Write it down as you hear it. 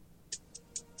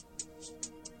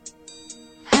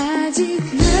아직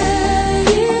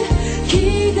나를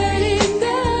기다린다면.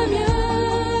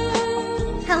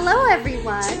 Hello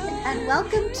everyone, and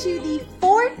welcome to the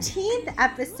 14th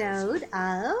episode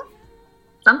of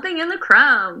Something in the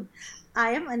Crumb.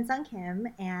 I am Eun-Sung Kim,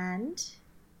 and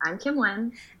I'm Kim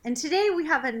Wen. and today we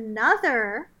have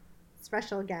another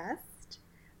special guest.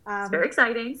 It's very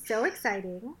exciting. So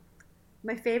exciting.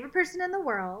 My favorite person in the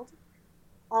world,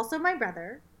 also my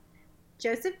brother,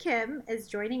 Joseph Kim, is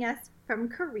joining us from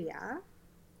Korea.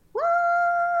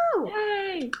 Woo!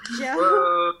 Yay!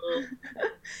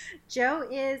 Joe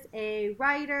is a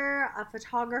writer, a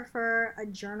photographer, a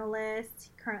journalist.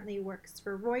 He currently works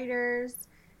for Reuters,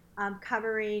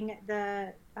 covering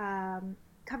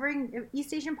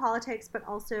East Asian politics, but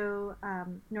also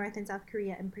North and South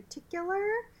Korea in particular,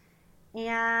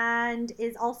 and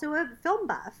is also a film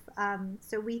buff.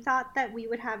 So we thought that we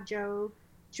would have Joe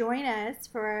join us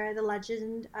for the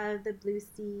Legend of the Blue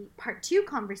Sea Part 2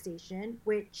 conversation,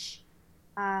 which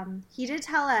he did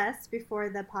tell us before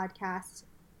the podcast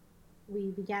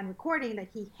we began recording that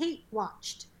he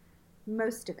hate-watched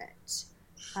most of it.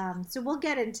 So we'll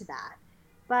get into that.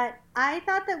 But I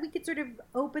thought that we could sort of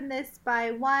open this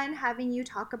by, one, having you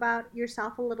talk about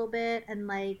yourself a little bit and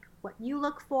like what you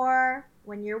look for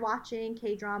when you're watching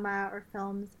K-drama or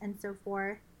films and so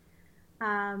forth.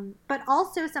 But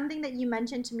also something that you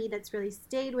mentioned to me that's really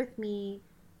stayed with me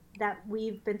that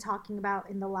we've been talking about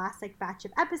in the last batch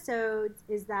of episodes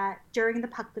is that during the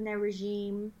Park Geun-hye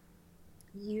regime,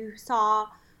 you saw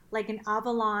like an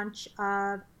avalanche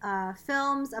of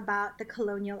films about the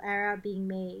colonial era being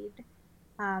made,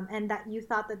 and that you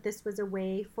thought that this was a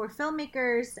way for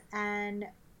filmmakers and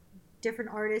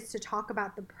different artists to talk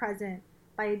about the present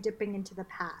by dipping into the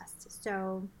past.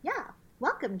 So yeah,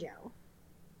 welcome, Joe.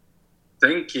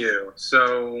 Thank you.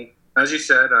 So, as you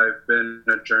said, I've been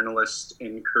a journalist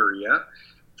in Korea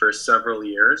for several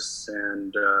years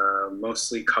and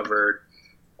mostly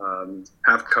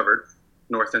have covered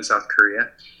North and South Korea.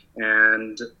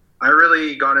 And I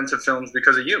really got into films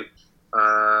because of you,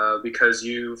 because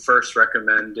you first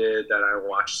recommended that I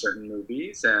watch certain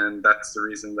movies, and that's the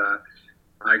reason that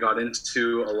I got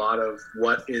into a lot of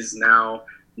what is now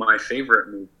my favorite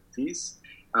movies.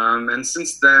 And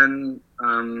since then,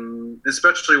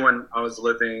 especially when I was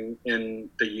living in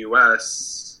the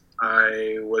U.S.,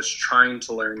 I was trying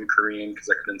to learn Korean because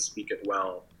I couldn't speak it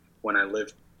well when I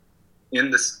lived in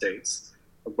the States.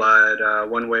 But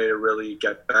one way to really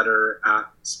get better at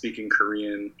speaking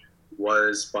Korean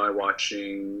was by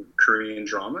watching Korean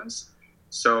dramas.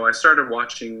 So I started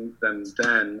watching them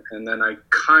then, and then I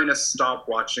kind of stopped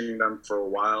watching them for a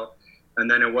while. And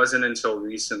then it wasn't until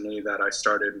recently that I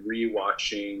started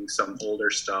rewatching some older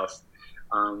stuff.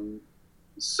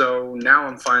 So now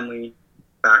I'm finally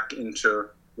back into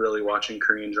really watching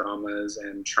Korean dramas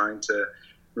and trying to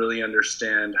really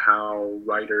understand how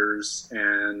writers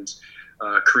and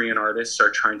Korean artists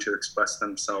are trying to express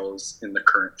themselves in the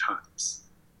current times.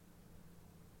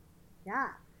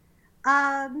 Yeah.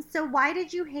 So why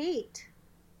did you hate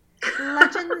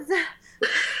Legends?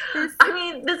 I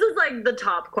mean, this is like the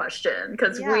top question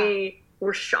because we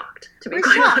were shocked, to be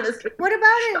quite honest. What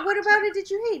about it? What about it did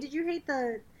you hate? Did you hate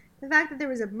the fact that there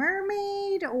was a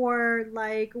mermaid, or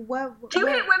like what? Do you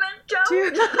hate women, Joe?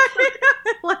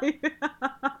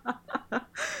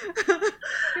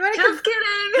 Just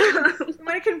kidding. You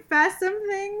want to confess some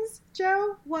things,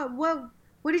 Joe? What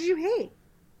did you hate?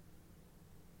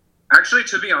 Actually,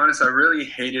 to be honest, I really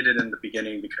hated it in the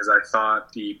beginning because I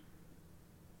thought the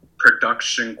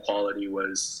production quality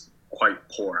was quite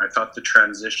poor. I thought the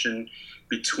transition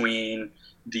between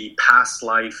the past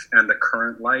life and the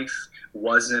current life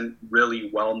wasn't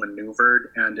really well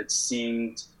maneuvered, and it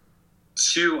seemed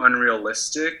too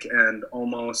unrealistic and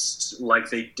almost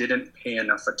like they didn't pay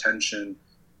enough attention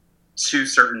to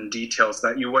certain details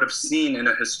that you would have seen in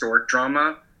a historic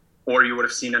drama or you would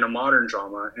have seen in a modern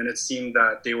drama. And it seemed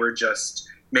that they were just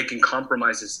making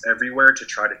compromises everywhere to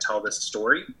try to tell this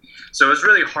story. So it was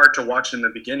really hard to watch in the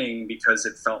beginning because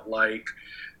it felt like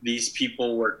these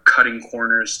people were cutting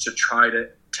corners to try to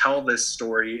tell this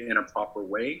story in a proper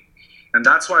way. And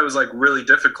that's why it was like really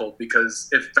difficult, because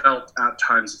it felt at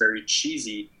times very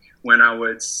cheesy when I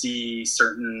would see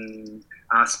certain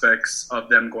aspects of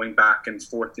them going back and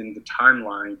forth in the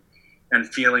timeline and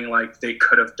feeling like they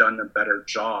could have done a better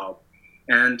job.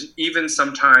 And even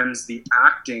sometimes the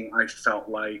acting, I felt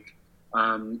like,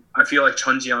 I feel like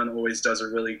Chun Ji-yeon always does a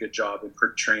really good job in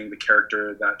portraying the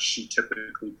character that she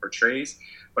typically portrays.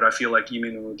 But I feel like Lee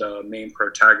Min-woo, the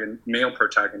male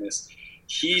protagonist,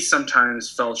 he sometimes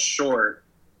fell short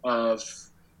of,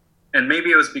 and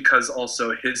maybe it was because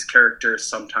also his character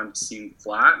sometimes seemed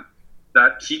flat,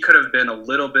 that he could have been a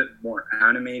little bit more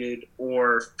animated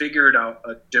or figured out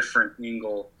a different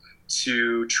angle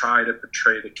to try to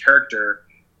portray the character.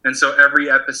 And so every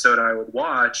episode I would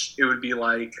watch, it would be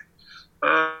like,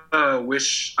 I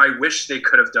wish they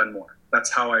could have done more.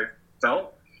 That's how I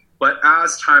felt. But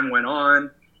as time went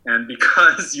on, and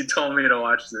because you told me to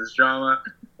watch this drama,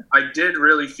 I did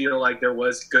really feel like there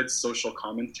was good social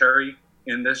commentary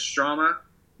in this drama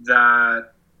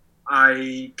that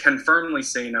I can firmly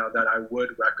say now that I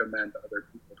would recommend other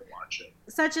people to watch it.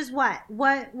 Such as what?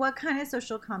 What kind of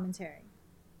social commentary?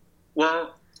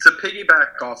 Well, to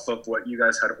piggyback off of what you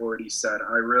guys had already said,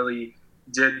 I really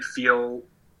did feel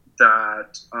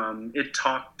that it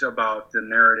talked about the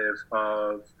narrative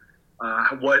of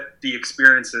what the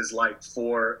experience is like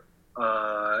for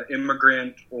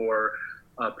immigrant or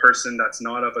a person that's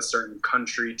not of a certain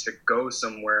country to go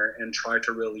somewhere and try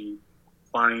to really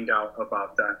find out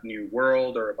about that new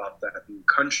world or about that new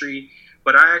country.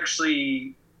 But I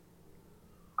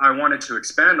wanted to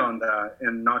expand on that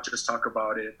and not just talk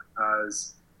about it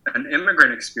as an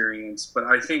immigrant experience, but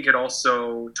I think it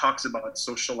also talks about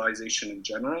socialization in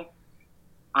general.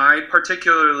 I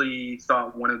particularly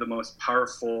thought one of the most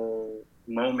powerful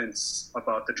moments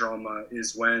about the drama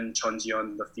is when Chun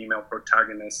Ji-yeon, the female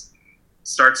protagonist,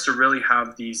 starts to really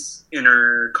have these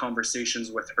inner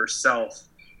conversations with herself,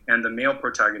 and the male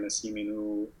protagonist,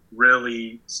 Hee-min,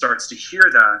 really starts to hear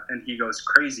that, and he goes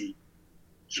crazy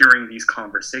hearing these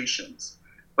conversations.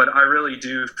 But I really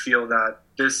do feel that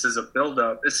this is a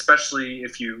build-up, especially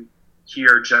if you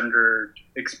hear gendered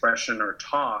expression or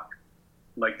talk.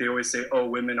 Like they always say, oh,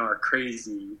 women are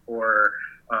crazy, or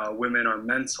women are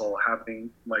mental,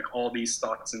 having like all these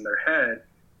thoughts in their head.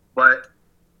 But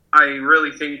I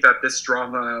really think that this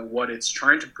drama, what it's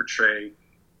trying to portray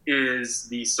is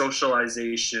the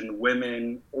socialization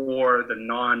women or the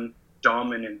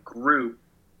non-dominant group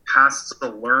has to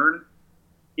learn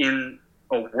in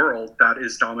a world that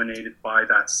is dominated by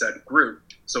that said group.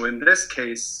 So in this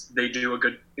case, they do a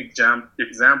good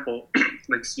example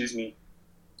excuse me,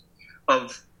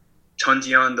 of Chun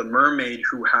Ji-yeon, the mermaid,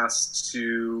 who has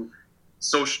to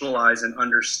socialize and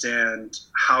understand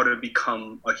how to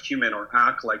become a human or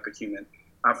act like a human.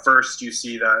 At first, you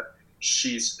see that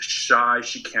she's shy,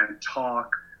 she can't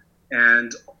talk,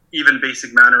 and even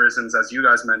basic mannerisms, as you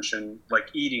guys mentioned, like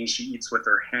eating, she eats with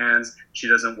her hands, she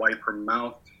doesn't wipe her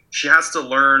mouth. She has to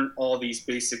learn all these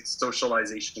basic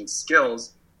socialization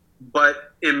skills,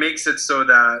 but it makes it so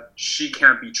that she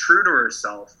can't be true to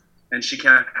herself and she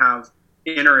can't have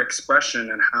inner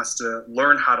expression and has to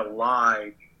learn how to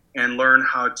lie and learn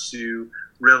how to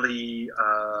really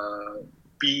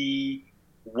be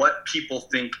what people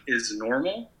think is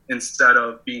normal instead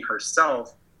of being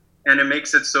herself. And it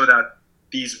makes it so that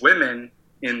these women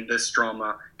in this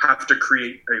drama have to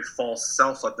create a false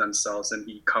self of themselves and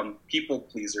become people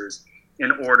pleasers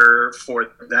in order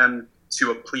for them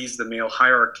to please the male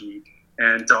hierarchy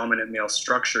and dominant male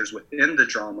structures within the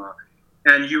drama.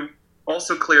 And you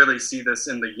also clearly see this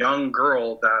in the young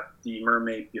girl that the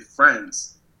mermaid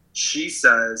befriends. She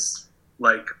says,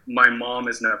 like, my mom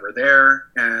is never there,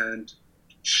 and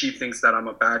she thinks that I'm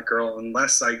a bad girl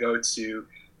unless I go to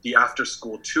the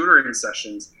after-school tutoring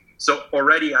sessions. So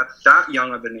already at that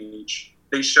young of an age,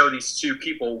 they show these two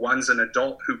people. One's an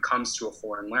adult who comes to a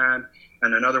foreign land,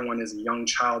 and another one is a young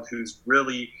child who's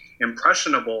really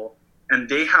impressionable, and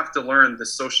they have to learn the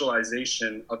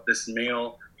socialization of this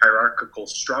male hierarchical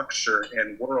structure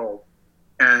and world.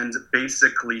 And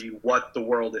basically what the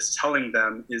world is telling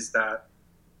them is that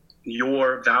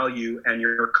your value and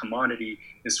your commodity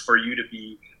is for you to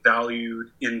be valued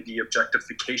in the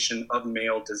objectification of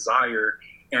male desire,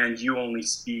 and you only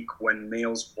speak when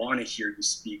males want to hear you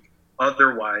speak.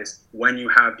 Otherwise, when you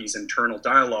have these internal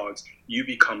dialogues, you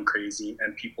become crazy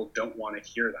and people don't want to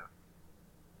hear that.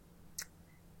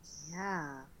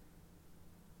 Yeah.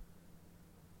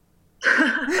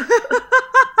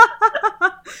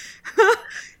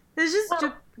 There's just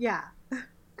yeah.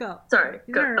 Go. Sorry.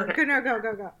 Go. No, Okay.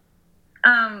 Go.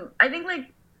 I think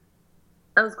like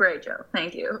that was great, Joe.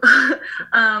 Thank you.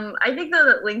 I think though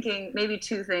that linking maybe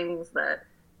two things that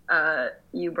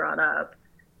you brought up,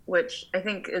 which I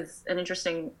think is an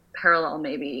interesting parallel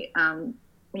maybe.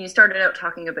 When you started out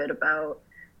talking a bit about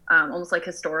almost like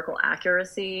historical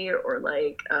accuracy or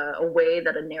like a way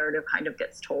that a narrative kind of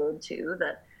gets told too,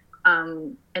 that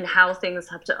and how things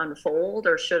have to unfold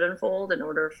or should unfold in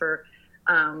order for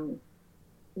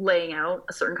laying out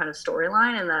a certain kind of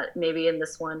storyline, and that maybe in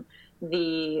this one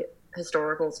the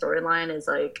historical storyline is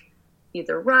like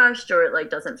either rushed or it like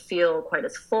doesn't feel quite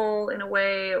as full in a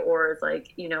way, or it's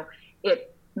like, you know,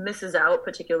 it misses out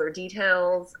particular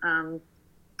details.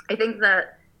 I think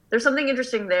that there's something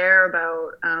interesting there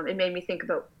about, it made me think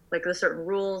about like the certain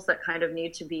rules that kind of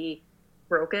need to be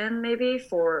broken maybe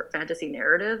for fantasy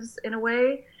narratives in a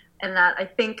way. And that I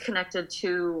think connected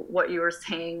to what you were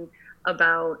saying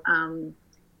about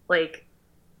like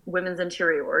women's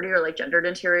interiority or like gendered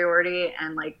interiority,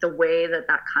 and like the way that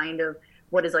kind of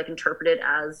what is like interpreted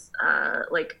as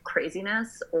like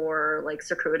craziness or like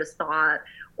circuitous thought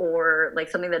or like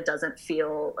something that doesn't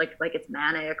feel like it's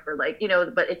manic or like, you know,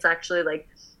 but it's actually like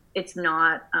it's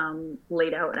not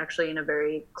laid out actually in a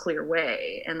very clear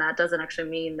way. And that doesn't actually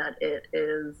mean that it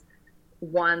is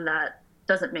one that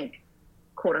doesn't make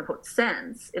quote unquote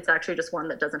sense. It's actually just one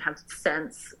that doesn't have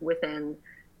sense within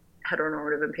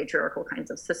heteronormative and patriarchal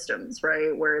kinds of systems,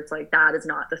 right? Where it's like, that is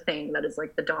not the thing that is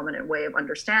like the dominant way of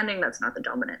understanding. That's not the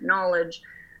dominant knowledge.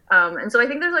 And so I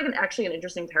think there's like actually an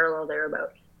interesting parallel there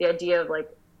about the idea of like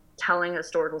telling a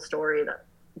historical story that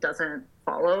doesn't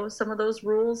follow some of those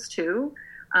rules too.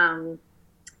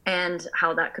 And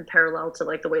how that could parallel to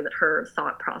like the way that her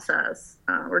thought process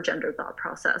or gender thought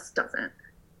process doesn't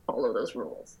follow those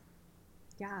rules.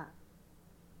 Yeah.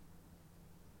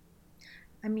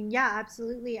 I mean, yeah,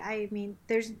 absolutely. I mean,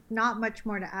 there's not much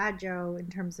more to add, Joe, in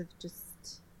terms of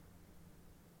just,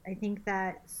 I think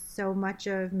that so much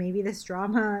of maybe this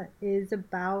drama is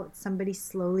about somebody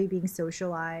slowly being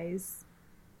socialized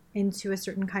into a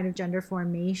certain kind of gender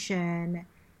formation,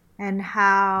 and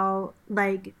how,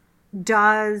 like,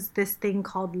 does this thing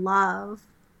called love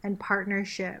and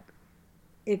partnership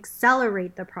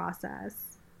accelerate the process?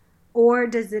 Or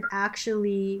does it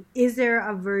actually, is there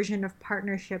a version of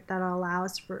partnership that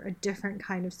allows for a different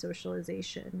kind of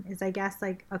socialization? Is, I guess,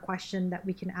 like a question that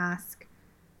we can ask,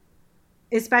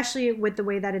 especially with the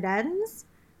way that it ends.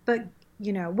 But,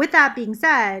 you know, with that being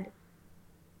said,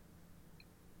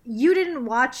 you didn't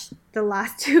watch the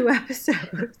last 2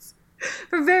 episodes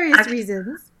for various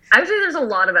reasons. Actually, there's a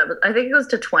lot of episodes. I think it goes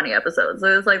to 20 episodes.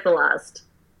 So it was like the last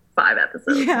 5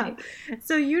 episodes. Yeah. Maybe.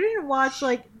 So you didn't watch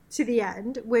like to the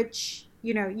end, which,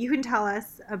 you know, you can tell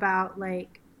us about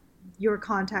like your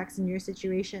context and your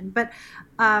situation. But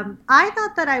I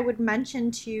thought that I would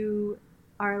mention to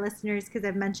our listeners, because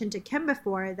I've mentioned to Kim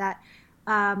before, that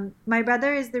my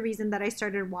brother is the reason that I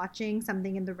started watching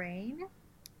Something in the Rain.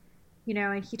 You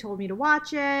know, and he told me to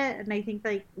watch it. And I think,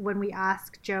 like, when we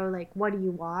asked Joe, like, what do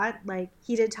you want? Like,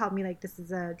 he did tell me, like, this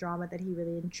is a drama that he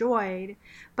really enjoyed.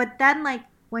 But then, like,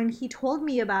 when he told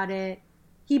me about it,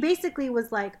 he basically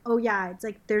was like, oh, yeah, it's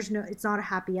like, it's not a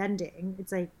happy ending.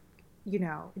 It's like, you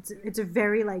know, it's a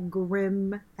very, like,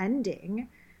 grim ending.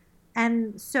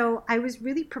 And so I was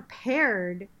really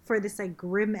prepared for this, like,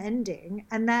 grim ending.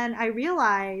 And then I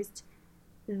realized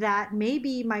that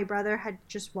maybe my brother had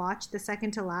just watched the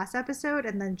second to last episode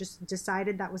and then just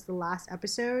decided that was the last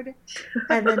episode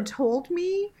and then told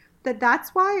me that that's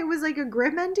why it was like a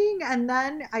grim ending. And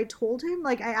then I told him,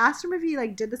 like, I asked him if he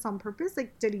like did this on purpose,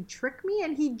 like, did he trick me?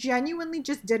 And he genuinely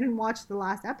just didn't watch the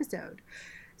last episode.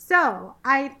 So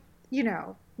I, you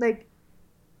know, like,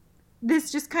 this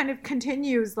just kind of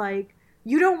continues, like,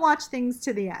 you don't watch things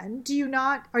to the end. Do you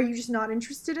not? Are you just not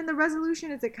interested in the resolution?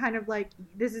 Is it kind of like,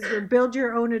 this is your build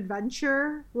your own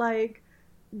adventure, like,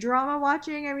 drama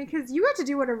watching? I mean, because you get to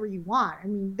do whatever you want. I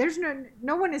mean, there's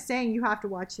no one is saying you have to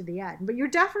watch to the end, but you're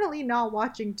definitely not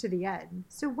watching to the end.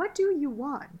 So what do you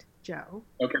want, Joe?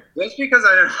 Okay, just because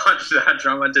I didn't watch that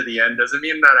drama to the end doesn't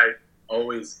mean that I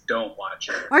always don't watch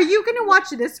it. Are you going to watch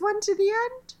this one to the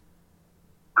end?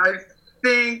 I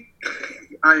think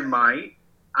I might.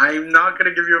 I'm not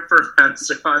going to give you a firm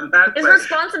answer on that. His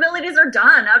responsibilities are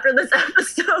done after this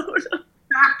episode.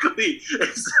 Exactly.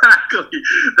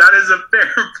 That is a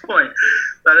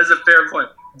fair point.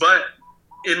 But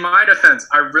in my defense,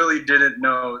 I really didn't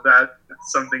know that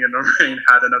Something in the Rain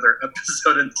had another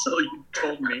episode until you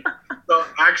told me. So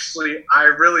actually, I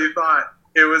really thought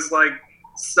it was like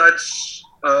such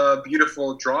a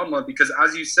beautiful drama because,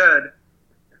 as you said,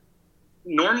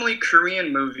 normally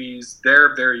Korean movies,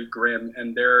 they're very grim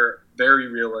and they're very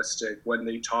realistic when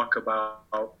they talk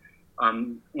about,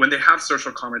 when they have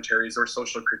social commentaries or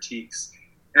social critiques.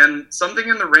 And Something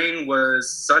in the Rain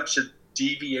was such a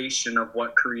deviation of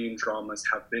what Korean dramas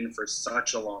have been for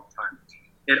such a long time.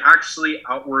 It actually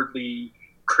outwardly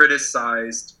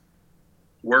criticized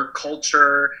work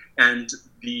culture and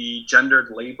the gendered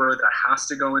labor that has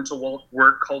to go into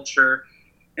work culture.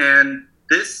 And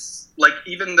this, like,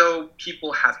 even though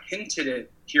people have hinted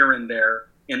it here and there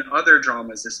in other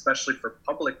dramas, especially for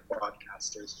public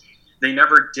broadcasters, they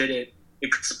never did it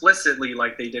explicitly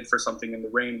like they did for Something in the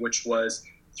Rain, which was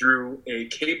through a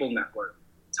cable network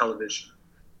television.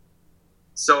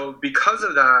 So because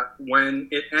of that, when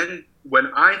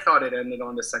I thought it ended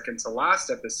on the second to last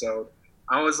episode,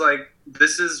 I was like,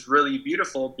 this is really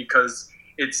beautiful because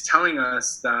it's telling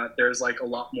us that there's like a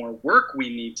lot more work we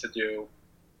need to do.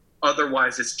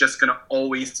 Otherwise, it's just going to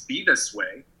always be this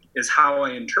way, is how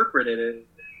I interpreted it.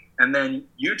 And then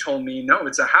you told me, no,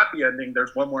 it's a happy ending.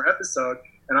 There's one more episode.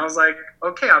 And I was like,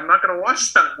 okay, I'm not going to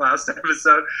watch that last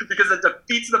episode because it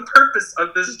defeats the purpose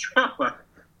of this drama.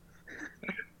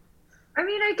 I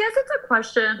mean, I guess it's a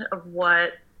question of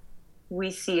what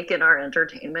we seek in our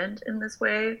entertainment in this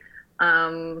way.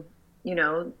 You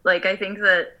know, like, I think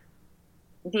that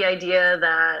the idea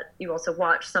that you also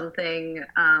watch something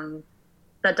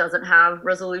that doesn't have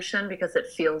resolution because it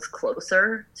feels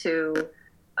closer to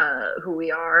who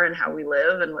we are and how we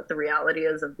live and what the reality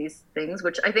is of these things,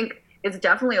 which I think is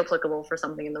definitely applicable for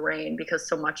Something in the Rain, because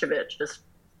so much of it just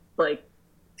like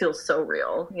feels so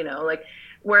real, you know, like,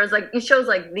 whereas like shows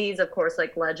like these, of course,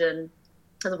 like Legend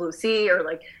of the Blue Sea, or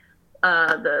like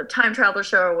the Time Traveler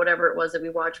Show, or whatever it was that we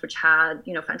watched, which had,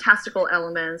 you know, fantastical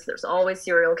elements. There's always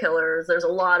serial killers. There's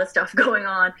a lot of stuff going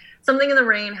on. Something in the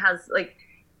Rain has like,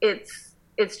 it's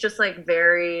just like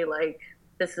very like,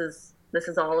 this is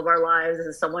all of our lives. This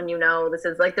is someone, you know, this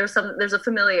is like, there's a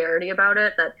familiarity about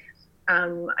it that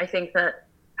I think that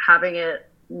having it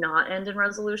not end in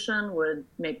resolution would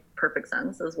make perfect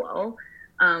sense as well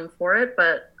for it.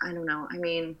 But I don't know. I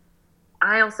mean,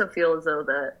 I also feel as though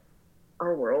that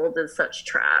our world is such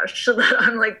trash that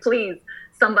I'm like, please,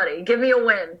 somebody give me a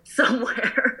win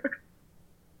somewhere.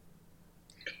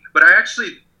 But I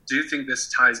actually do think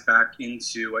this ties back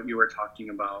into what you were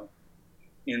talking about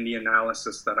in the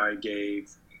analysis that I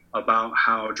gave about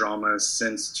how dramas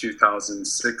since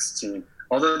 2016,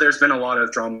 although there's been a lot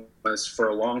of dramas for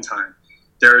a long time,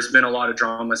 there's been a lot of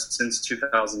dramas since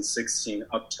 2016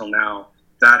 up till now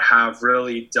that have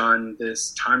really done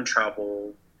this time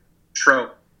travel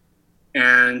trope.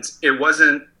 And it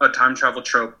wasn't a time travel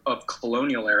trope of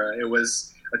colonial era. It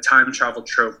was a time travel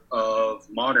trope of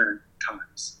modern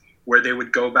times, where they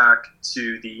would go back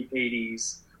to the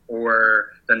 80s or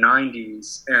the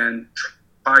 90s and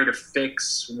try to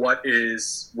fix what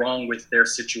is wrong with their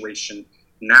situation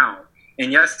now.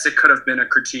 And yes, it could have been a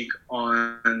critique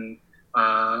on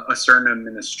a certain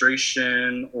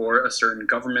administration or a certain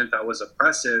government that was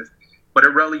oppressive, but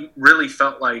it really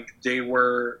felt like they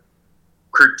were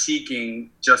critiquing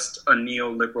just a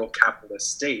neoliberal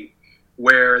capitalist state,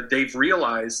 where they've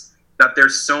realized that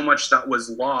there's so much that was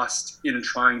lost in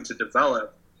trying to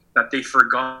develop that they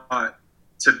forgot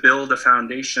to build a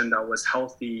foundation that was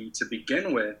healthy to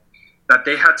begin with, that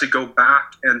they had to go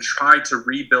back and try to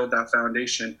rebuild that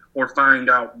foundation or find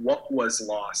out what was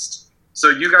lost. So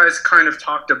you guys kind of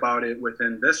talked about it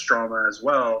within this drama as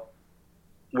well,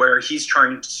 where he's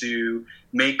trying to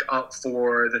make up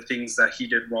for the things that he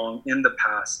did wrong in the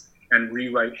past and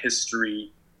rewrite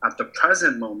history at the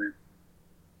present moment.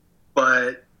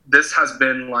 But this has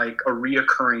been like a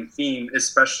reoccurring theme,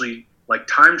 especially like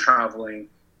time traveling,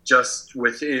 just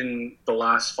within the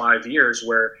last 5 years,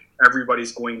 where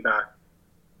everybody's going back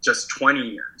just 20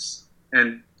 years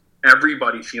and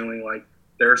everybody feeling like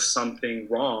there's something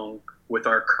wrong with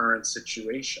our current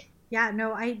situation. Yeah,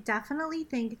 no, I definitely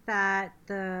think that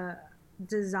the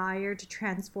desire to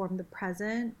transform the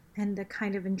present and the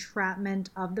kind of entrapment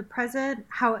of the present,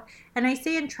 and I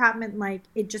say entrapment like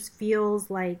it just feels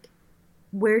like,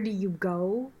 where do you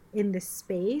go in this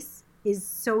space, is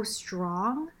so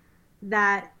strong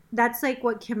that that's like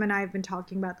what Kim and I have been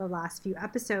talking about the last few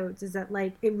episodes, is that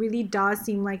like it really does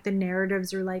seem like the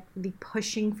narratives are like really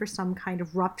pushing for some kind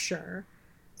of rupture,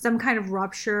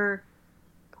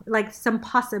 like some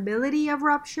possibility of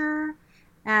rupture.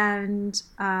 And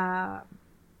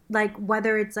like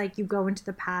whether it's like you go into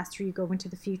the past or you go into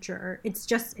the future,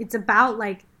 it's about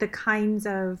like the kinds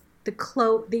of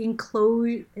the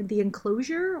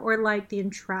enclosure or like the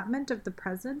entrapment of the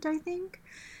present, I think.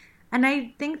 And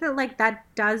I think that like that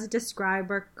does describe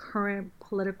our current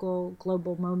political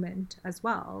global moment as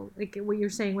well. Like what you're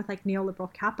saying with like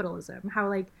neoliberal capitalism, how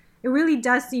like it really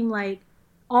does seem like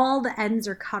all the ends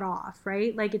are cut off,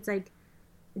 right? Like it's like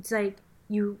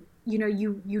you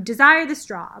desire this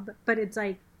job, but it's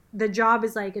like the job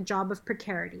is like a job of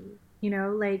precarity. You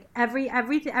know, like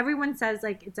everyone says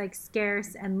like it's like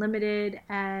scarce and limited,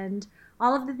 and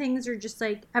all of the things are just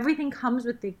like everything comes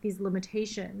with like these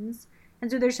limitations. And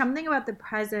so there's something about the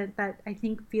present that I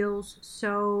think feels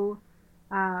so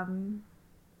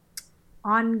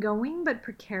ongoing but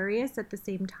precarious at the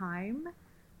same time,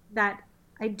 that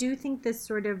I do think this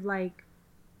sort of like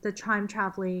the time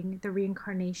traveling, the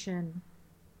reincarnation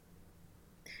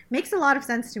makes a lot of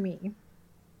sense to me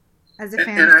as a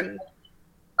fantasy. And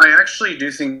I actually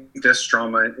do think this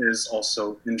drama is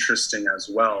also interesting as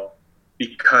well,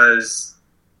 because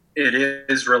it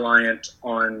is reliant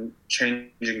on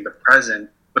changing the present,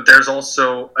 but there's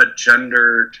also a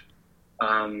gendered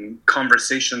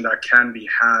conversation that can be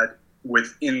had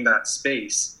within that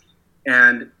space.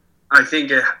 And I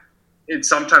think it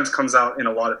sometimes comes out in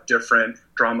a lot of different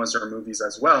dramas or movies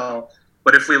as well.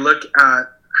 But if we look at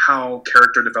how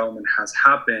character development has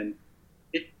happened,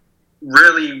 it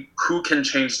really, who can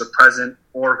change the present,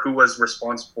 or who was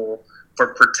responsible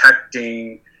for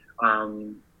protecting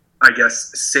I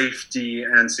guess, safety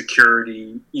and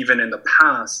security, even in the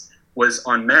past, was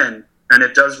on men. And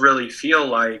it does really feel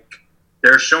like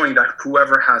they're showing that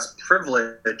whoever has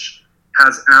privilege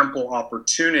has ample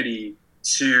opportunity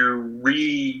to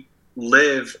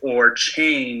relive or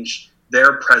change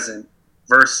their present,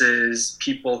 versus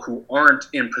people who aren't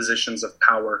in positions of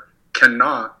power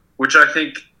cannot, which I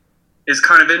think is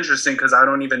kind of interesting, because I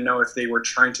don't even know if they were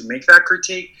trying to make that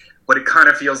critique, but it kind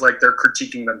of feels like they're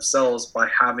critiquing themselves by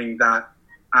having that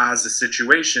as a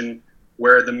situation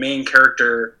where the main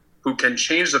character who can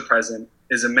change the present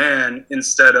is a man,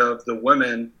 instead of the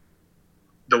woman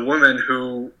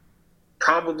who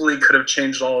probably could have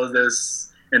changed all of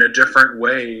this in a different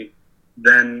way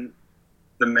than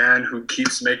the man who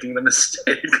keeps making the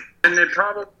mistake. And it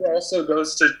probably also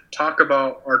goes to talk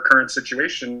about our current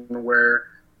situation, where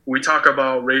we talk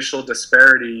about racial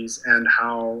disparities and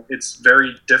how it's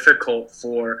very difficult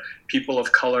for people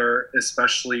of color,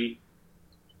 especially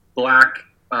black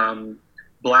men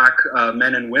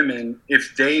and women,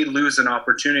 if they lose an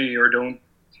opportunity or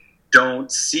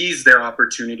don't seize their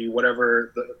opportunity,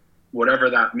 whatever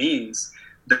that means,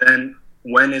 then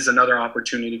when is another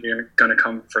opportunity going to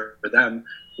come for them?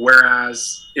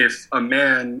 Whereas if a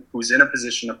man who's in a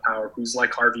position of power, who's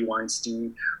like Harvey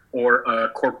Weinstein or a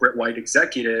corporate white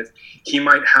executive, he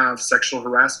might have sexual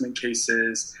harassment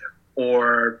cases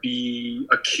or be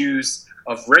accused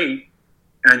of rape,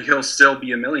 and he'll still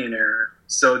be a millionaire.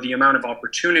 So the amount of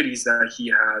opportunities that he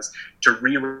has to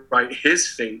rewrite his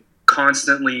fate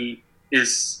constantly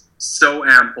is so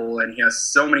ample, and he has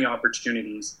so many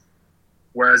opportunities,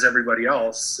 whereas everybody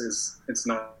else it's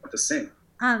not the same.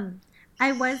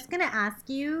 I was gonna ask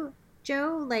you,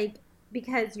 Joe, like,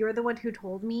 because you're the one who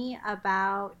told me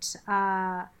about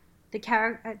the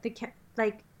character,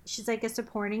 like, she's like a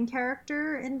supporting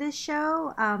character in this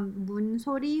show, Moon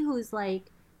Sori, who's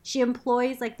like, she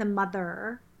employs like the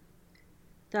mother,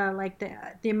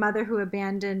 the mother who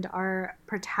abandoned our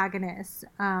protagonist,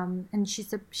 and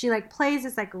she like plays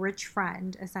this like rich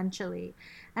friend essentially.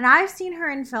 And I've seen her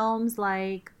in films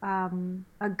like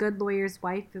A Good Lawyer's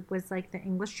Wife. It was like the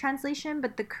English translation,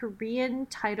 but the Korean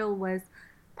title was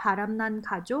바람난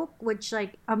가족, which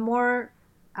like a more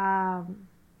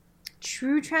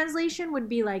true translation would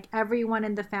be like everyone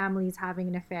in the family is having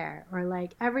an affair, or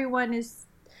like everyone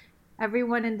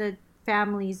in the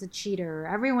family is a cheater, or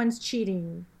everyone's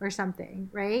cheating or something,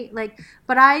 right? Like,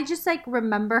 but I just like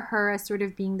remember her as sort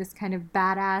of being this kind of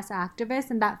badass activist,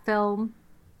 and that film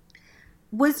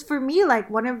was for me like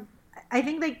I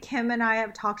think like Kim and I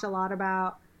have talked a lot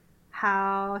about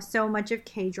how so much of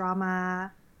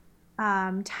K-drama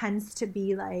tends to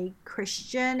be like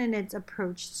Christian in its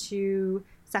approach to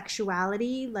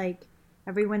sexuality. Like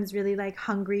everyone's really like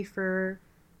hungry for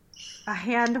a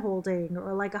hand holding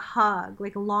or like a hug,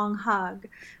 like a long hug.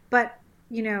 But,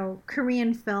 you know,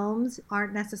 Korean films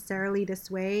aren't necessarily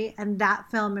this way. And that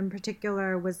film in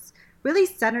particular was really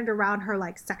centered around her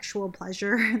like sexual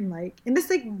pleasure, and like in this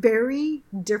like very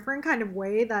different kind of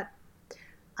way that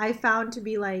I found to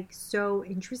be like so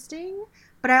interesting.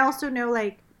 But I also know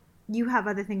like you have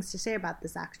other things to say about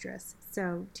this actress.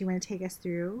 So do you want to take us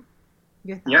through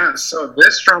your thoughts? Yeah, so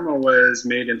this drama was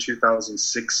made in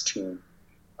 2016.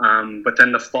 But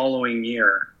then the following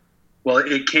year, well,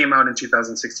 it came out in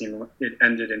 2016. It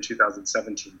ended in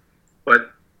 2017.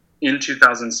 But in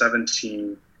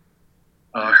 2017,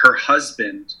 her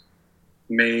husband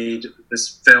made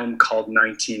this film called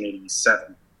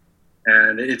 1987.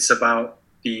 And it's about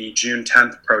the June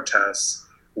 10th protests,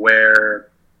 where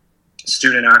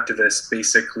student activists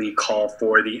basically call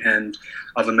for the end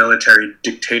of a military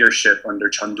dictatorship under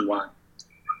Chun Doo-hwan.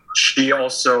 She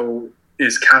also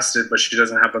is casted, but she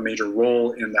doesn't have a major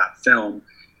role in that film.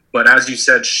 But as you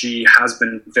said, she has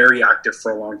been very active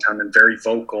for a long time and very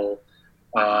vocal,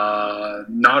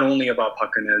 not only about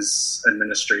Park Geun-hye's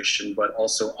administration, but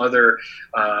also other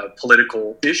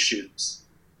political issues.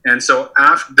 And so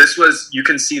you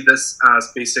can see this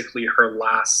as basically her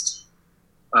last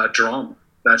drama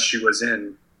that she was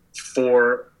in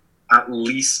for at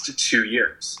least 2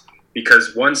 years.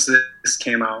 Because once this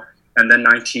came out, and then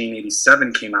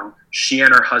 1987 came out, she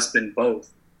and her husband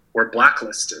both were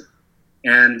blacklisted.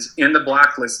 And in the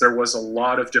blacklist, there was a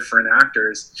lot of different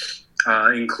actors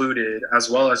included, as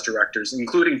well as directors,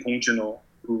 including Bong Joon-ho,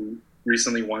 who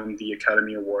recently won the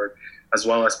Academy Award, as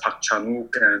well as Park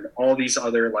Chan-wook and all these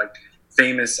other like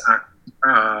famous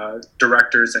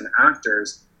directors and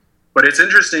actors. But it's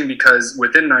interesting because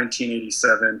within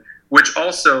 1987, which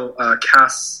also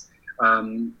casts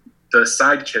the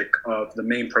sidekick of the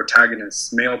main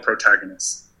protagonist, male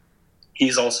protagonist.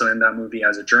 He's also in that movie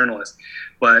as a journalist.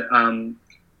 But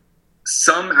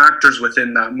some actors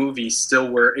within that movie still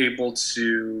were able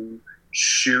to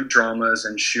shoot dramas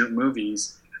and shoot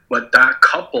movies. But that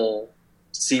couple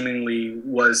seemingly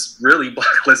was really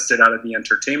blacklisted out of the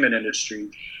entertainment industry.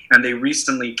 And they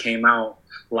recently came out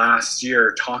last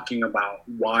year talking about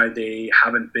why they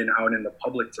haven't been out in the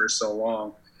public for so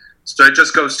long. So it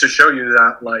just goes to show you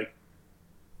that, like,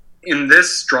 in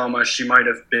this drama, she might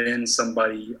have been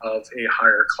somebody of a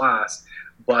higher class,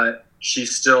 but she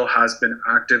still has been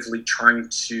actively trying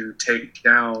to take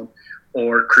down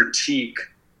or critique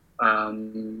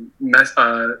authority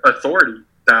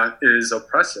that is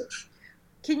oppressive.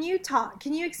 Can you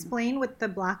explain what the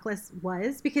blacklist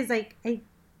was? Because like I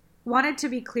wanted to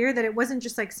be clear that it wasn't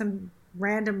just like some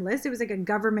random list. It was like a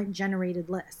government generated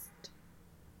list.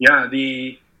 Yeah,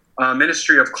 the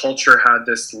Ministry of Culture had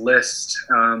this list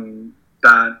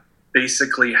that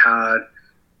basically had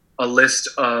a list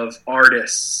of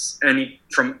artists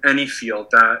from any field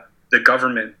that the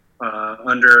government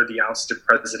under the ousted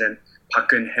president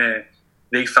Park Geun-hye,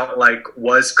 they felt like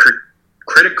was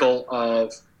critical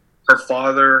of her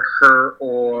father, her,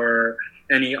 or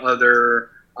any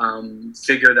other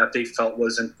figure that they felt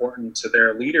was important to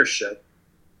their leadership.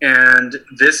 And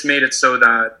this made it so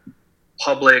that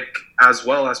public as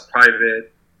well as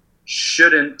private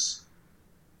shouldn't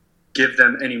give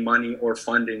them any money or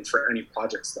funding for any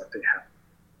projects that they have.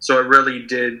 So it really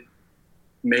did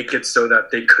make it so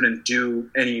that they couldn't do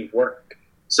any work.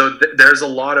 So there's a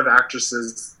lot of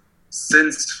actresses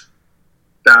since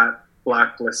that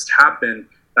blacklist happened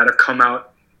that have come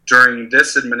out during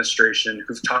this administration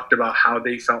who've talked about how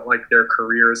they felt like their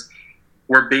careers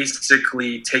were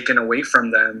basically taken away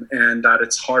from them and that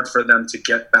it's hard for them to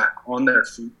get back on their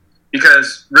feet.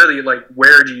 Because really, like,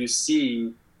 where do you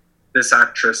see this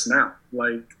actress now?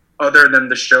 Like, other than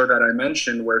the show that I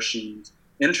mentioned where she's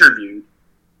interviewed,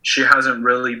 she hasn't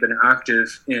really been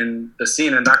active in the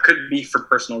scene. And that could be for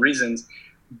personal reasons,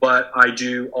 but I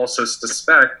do also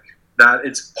suspect that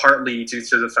it's partly due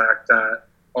to the fact that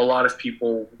a lot of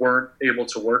people weren't able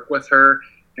to work with her,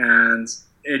 and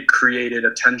it created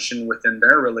a tension within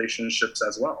their relationships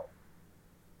as well.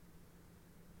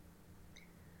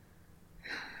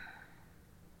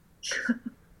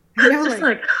 It's just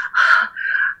like,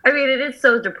 I mean, it is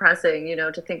so depressing, you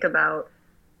know, to think about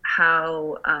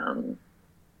how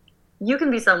you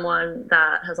can be someone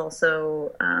that has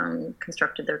also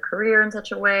constructed their career in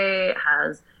such a way,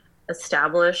 has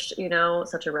established, you know,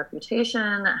 such a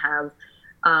reputation, have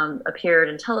appeared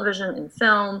in television, in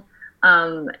film,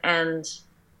 and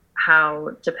how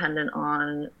dependent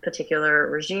on particular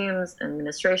regimes and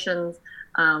administrations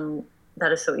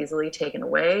that is so easily taken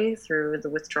away through the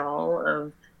withdrawal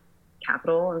of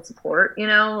capital and support, you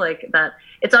know, like that.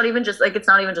 It's not even just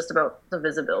about the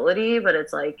visibility, but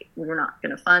it's like, we're not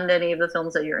going to fund any of the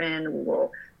films that you're in. We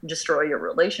will destroy your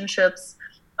relationships,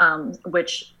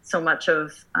 which so much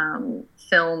of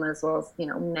film, as well as, you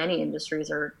know, many industries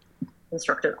are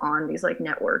constructed on these like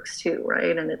networks too,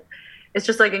 right? And it's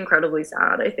just like incredibly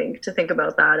sad, I think, to think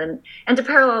about that and to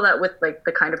parallel that with like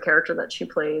the kind of character that she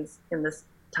plays in this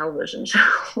television show,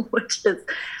 which is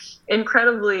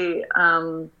incredibly,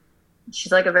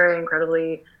 she's like a very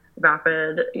incredibly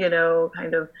vapid, you know,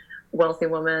 kind of wealthy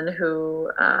woman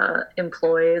who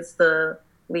employs the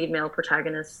lead male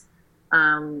protagonist's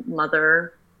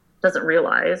mother, doesn't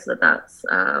realize that that's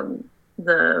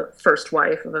the first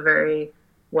wife of a very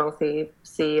wealthy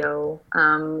CEO,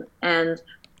 and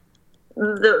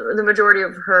the majority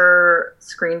of her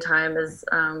screen time is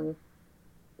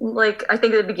like, I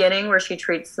think at the beginning where she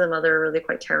treats the mother really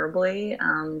quite terribly,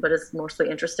 but is mostly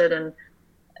interested in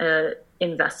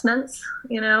investments,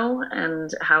 you know,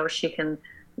 and how she can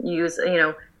use, you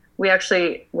know, we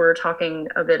actually were talking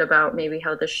a bit about maybe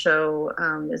how this show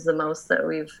is the most that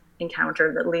we've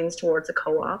encountered that leans towards a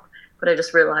co-op, but I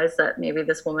just realized that maybe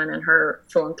this woman and her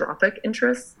philanthropic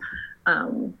interests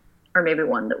are maybe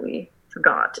one that we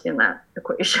forgot in that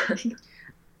equation.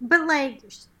 But like,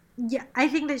 yeah, I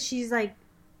think that she's like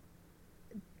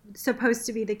supposed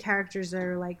to be the characters that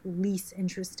are like least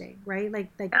interesting, right? Like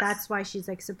yes. That's why she's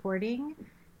like supporting,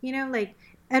 you know, like,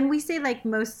 and we say like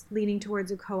most leaning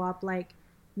towards a co-op, like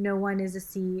no one is a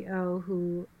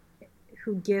CEO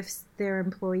who gifts their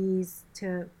employees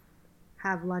to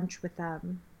have lunch with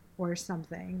them or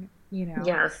something, you know.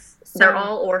 Yes. So- They're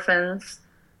all orphans.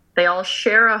 They all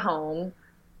share a home.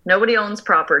 Nobody owns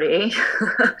property.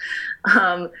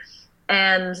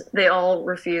 And they all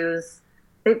refuse.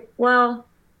 Well,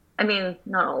 I mean,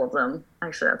 not all of them.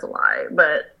 Actually, that's a lie.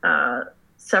 But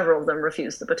several of them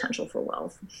refuse the potential for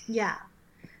wealth. Yeah.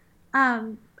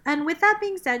 And with that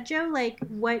being said, Joe, like,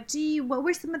 what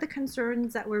were some of the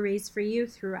concerns that were raised for you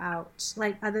throughout,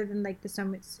 like, other than like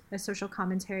the social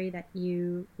commentary that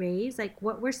you raised, like,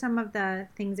 what were some of the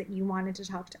things that you wanted to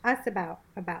talk to us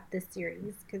about this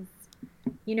series? Because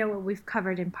you know what we've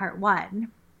covered in part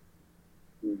 1.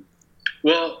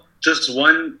 Well, just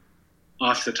one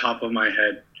off the top of my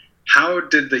head. How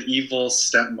did the evil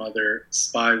stepmother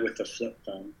spy with a flip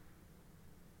phone?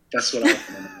 That's what I want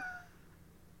to know.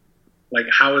 Like,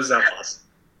 how is that possible?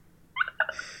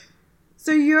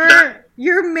 So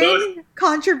your main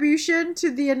contribution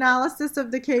to the analysis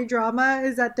of the K-drama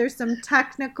is that there's some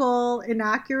technical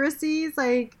inaccuracies?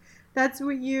 Like, that's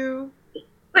what you...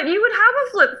 But you would have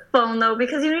a flip phone, though,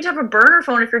 because you need to have a burner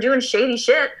phone if you're doing shady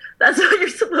shit. That's what you're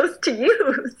supposed to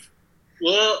use.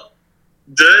 Well,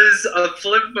 does a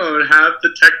flip phone have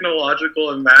the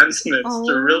technological advancements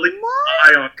to really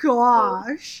spy on?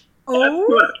 Gosh. That's Oh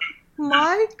what-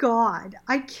 my God.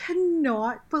 I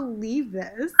cannot believe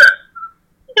this.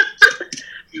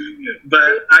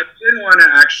 But I did want to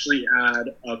actually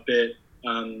add a bit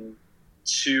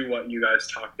to what you guys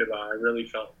talked about. I really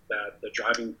felt that the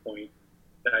driving point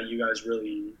that you guys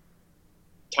really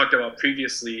talked about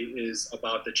previously is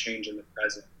about the change in the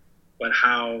present, but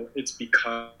how it's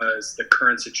because the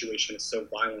current situation is so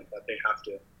violent that they have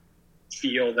to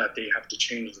feel that they have to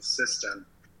change the system.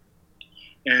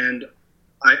 And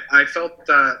I felt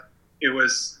that it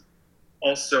was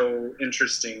also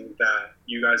interesting that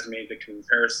you guys made the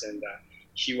comparison that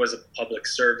he was a public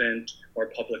servant or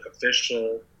public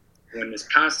official in his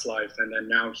past life, and then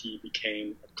now he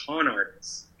became a con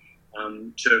artist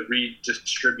to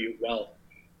redistribute wealth.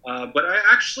 But I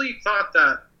actually thought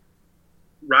that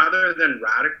rather than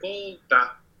radical,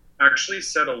 that actually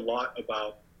said a lot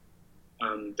about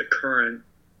the current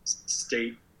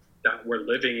state that we're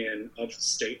living in of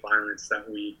state violence that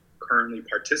we currently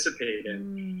participate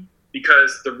in.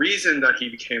 Because the reason that he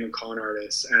became a con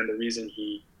artist and the reason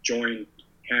he joined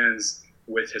hands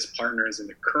with his partners in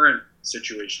the current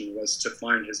situation was to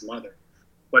find his mother.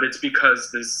 But it's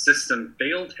because the system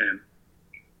failed him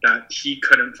that he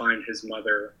couldn't find his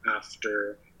mother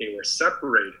after they were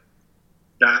separated,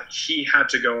 that he had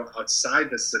to go outside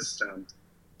the system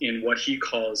in what he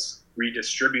calls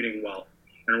redistributing wealth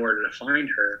in order to find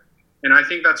her. And I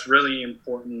think that's really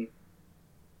important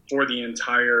for the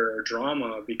entire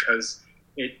drama because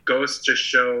it goes to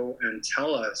show and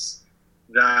tell us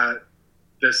that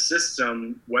the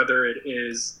system, whether it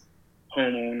is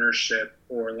home ownership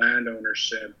or land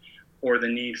ownership or the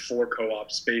need for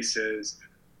co-op spaces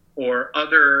or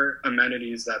other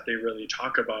amenities that they really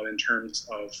talk about in terms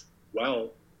of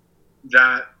wealth,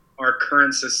 that our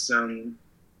current system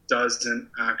doesn't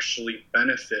actually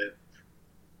benefit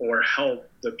or help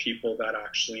the people that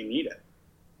actually need it.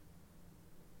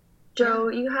 Joe,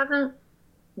 you haven't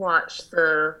watched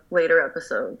the later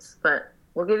episodes, but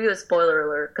we'll give you a spoiler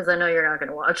alert because I know you're not going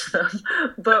to watch them.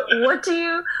 But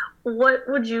what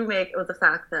would you make of the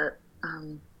fact that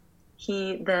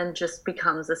he then just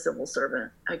becomes a civil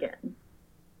servant again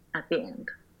at the end?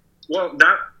 Well,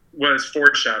 that was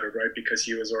foreshadowed, right? Because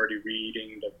he was already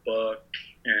reading the book,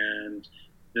 and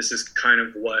this is kind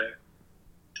of what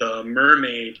the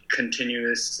mermaid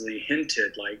continuously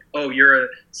hinted, like, oh, you're a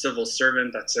civil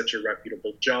servant, that's such a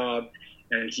reputable job,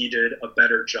 and he did a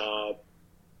better job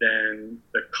than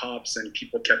the cops, and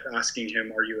people kept asking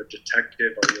him, are you a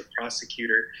detective, are you a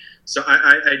prosecutor? So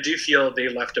I do feel they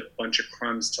left a bunch of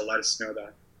crumbs to let us know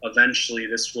that eventually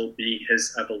this will be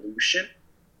his evolution.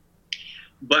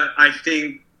 But I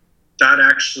think that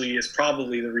actually is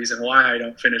probably the reason why I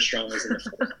don't finish dramas in the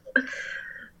fall.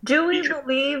 Do we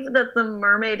believe that the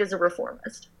mermaid is a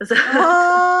reformist? Is that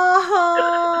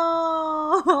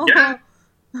Oh!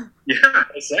 Yeah,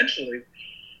 essentially.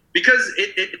 Because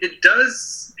it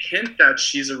does hint that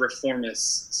she's a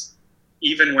reformist,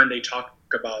 even when they talk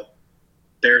about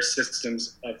their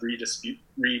systems of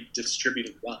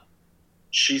redistributing wealth.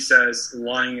 She says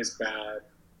lying is bad,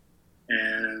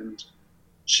 and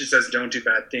she says don't do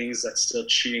bad things, that's still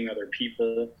cheating other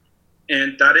people.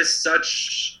 And that is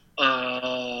such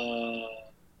a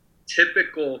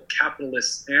typical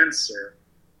capitalist answer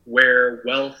where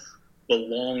wealth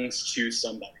belongs to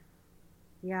somebody,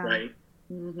 Yeah. right?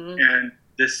 Mm-hmm. And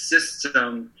this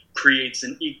system creates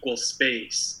an equal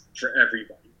space for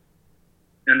everybody.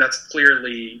 And that's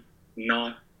clearly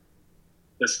not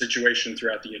the situation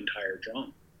throughout the entire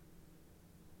drama.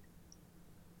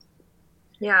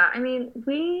 Yeah, I mean,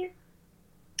 we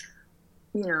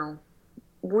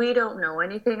don't know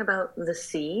anything about the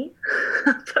sea,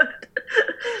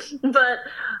 but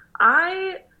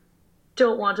I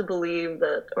don't want to believe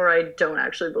that, or I don't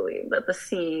actually believe that the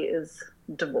sea is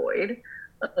devoid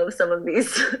of some of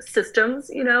these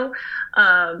systems,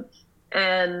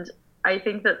 and I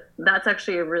think that that's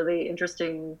actually a really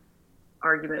interesting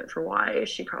argument for why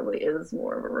she probably is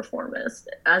more of a reformist,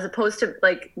 as opposed to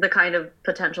like the kind of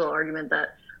potential argument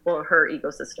that, well, her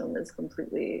ecosystem is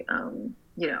completely,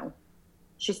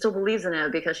 she still believes in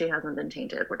it because she hasn't been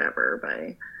tainted, whatever,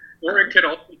 by. Or it could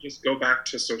also just go back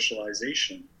to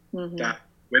socialization, that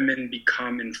women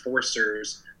become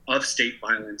enforcers of state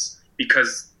violence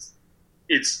because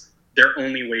it's their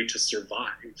only way to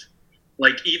survive.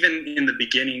 Like, even in the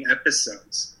beginning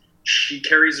episodes, she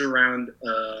carries around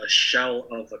a shell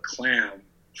of a clam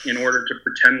in order to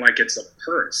pretend like it's a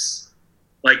purse.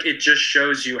 Like, it just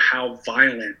shows you how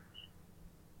violent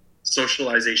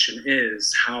socialization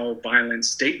is, how violent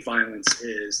state violence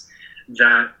is,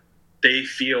 that they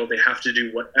feel they have to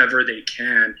do whatever they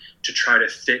can to try to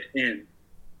fit in.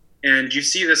 And you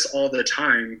see this all the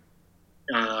time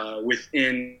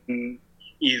within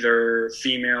either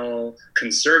female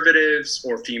conservatives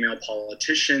or female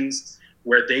politicians,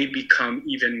 where they become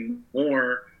even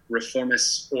more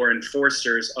reformists or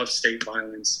enforcers of state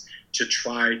violence to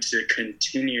try to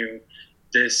continue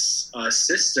this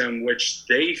system which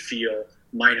they feel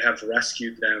might have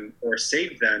rescued them or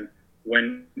saved them,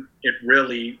 when it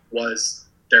really was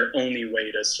their only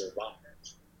way to survive.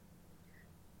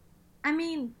 I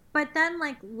mean, but then,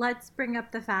 like, let's bring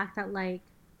up the fact that, like,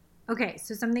 okay,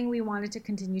 so something we wanted to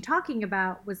continue talking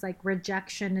about was, like,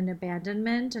 rejection and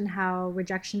abandonment, and how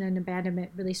rejection and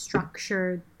abandonment really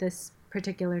structured this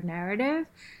particular narrative.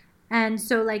 And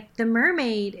so, like, the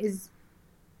mermaid is,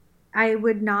 I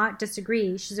would not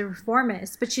disagree, she's a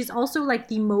reformist, but she's also, like,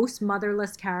 the most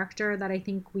motherless character that I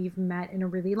think we've met in a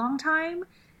really long time.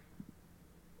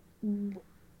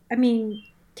 I mean,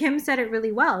 Kim said it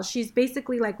really well. She's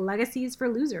basically like legacies for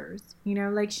losers,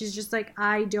 like, she's just like,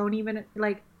 I don't even,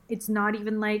 like, it's not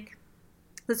even like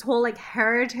this whole like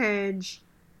heritage,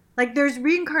 like there's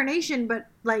reincarnation, but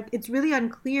like it's really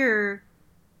unclear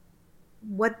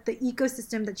what the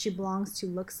ecosystem that she belongs to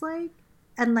looks like,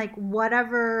 and like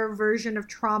whatever version of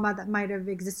trauma that might have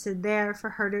existed there for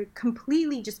her to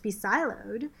completely just be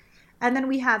siloed. And then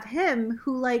we have him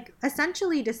who like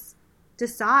essentially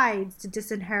decides to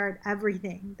disinherit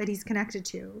everything that he's connected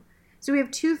to. So we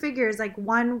have two figures, like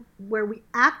one where we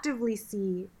actively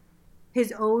see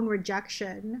his own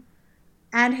rejection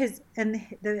and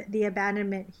the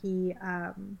abandonment he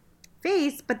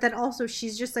faced, but then also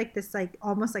she's just like this like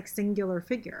almost like singular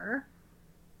figure.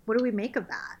 What do we make of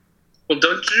that? Well,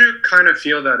 don't you kind of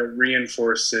feel that it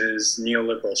reinforces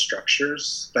neoliberal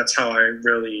structures? That's how I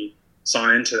really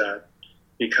saw into that,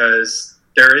 because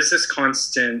there is this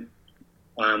constant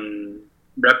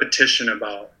repetition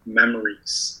about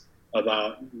memories,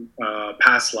 about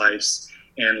past lives,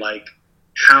 and like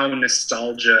how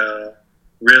nostalgia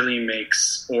really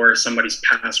makes, or somebody's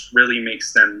past really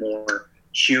makes them more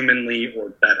humanly or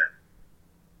better.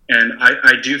 And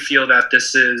I do feel that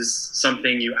this is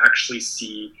something you actually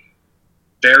see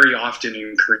very often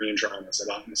in Korean dramas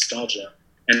about nostalgia.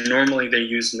 And normally they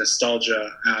use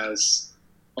nostalgia as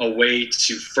a way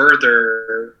to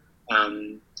further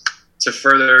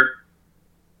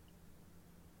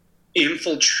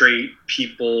infiltrate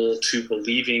people to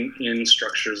believing in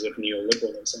structures of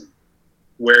neoliberalism,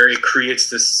 where it creates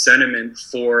this sentiment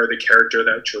for the character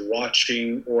that you're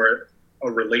watching, or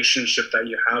a relationship that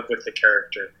you have with the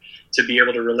character, to be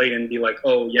able to relate and be like,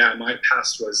 oh yeah, my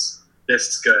past was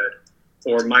this good,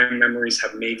 or my memories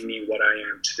have made me what I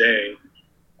am today,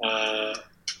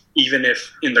 even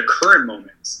if in the current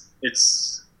moments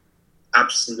it's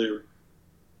absolute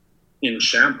in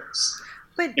shambles.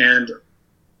 And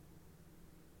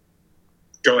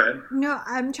go ahead. No,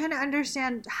 I'm trying to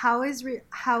understand how is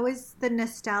the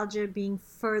nostalgia being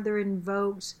further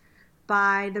invoked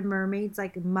by the mermaid's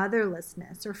like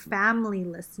motherlessness or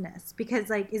familylessness? Because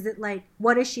like, is it like,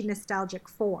 what is she nostalgic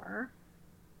for?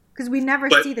 Because we never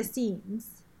see the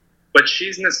scenes. But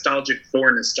she's nostalgic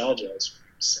for nostalgia, is what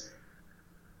I'm saying.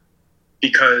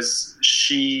 Because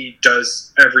she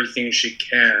does everything she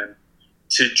can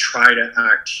to try to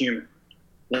act human.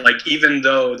 Like, even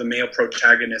though the male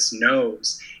protagonist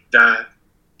knows that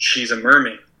she's a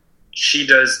mermaid, she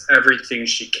does everything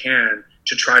she can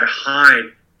to try to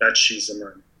hide that she's a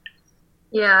mermaid.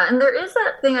 Yeah, and there is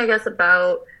that thing, I guess,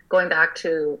 about going back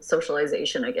to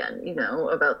socialization again, you know,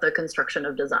 about the construction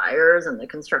of desires and the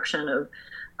construction of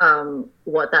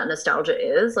what that nostalgia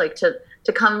is, like to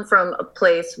come from a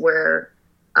place where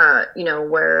you know,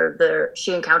 where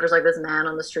she encounters like this man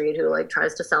on the street who like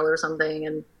tries to sell her something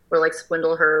and or like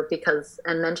swindle her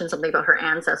and mention something about her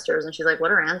ancestors, and she's like,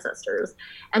 what are ancestors?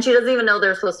 And she doesn't even know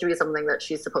they're supposed to be something that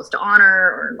she's supposed to honor,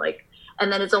 or like, and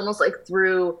then it's almost like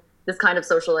through this kind of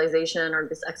socialization or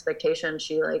this expectation,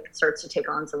 she like starts to take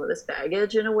on some of this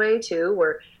baggage in a way too,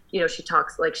 where, you know, she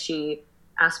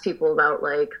asks people about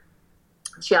like,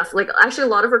 she asks like, actually a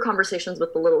lot of her conversations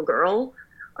with the little girl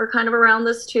are kind of around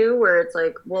this too, where it's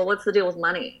like, well, what's the deal with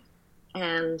money?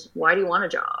 And why do you want a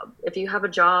job? If you have a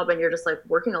job and you're just like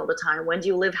working all the time, when do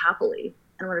you live happily?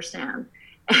 I don't understand.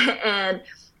 And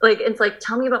like, it's like,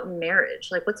 tell me about marriage.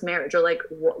 Like, what's marriage? Or like,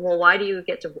 well, why do you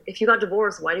if you got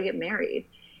divorced, why do you get married?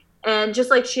 And just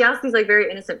like, she asked these like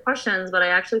very innocent questions, but I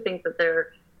actually think that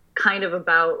they're kind of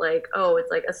about like, oh,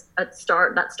 it's like that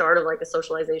start of like a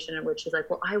socialization in which she's like,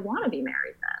 well, I want to be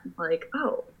married then. Like,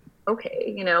 oh,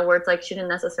 okay. You know, where it's like, she didn't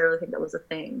necessarily think that was a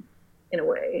thing in a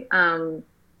way.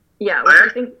 Yeah, which I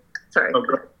think. Sorry.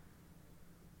 Oh,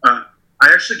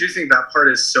 I actually do think that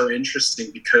part is so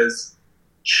interesting because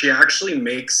she actually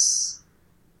makes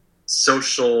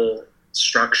social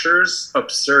structures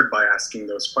absurd by asking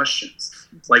those questions.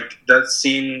 Like that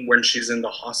scene when she's in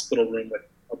the hospital room with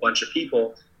a bunch of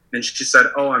people, and she said,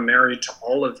 "Oh, I'm married to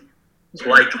all of you."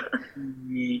 Like,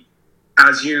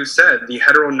 as you said, the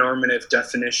heteronormative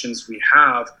definitions we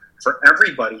have for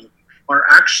everybody are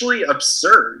actually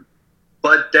absurd.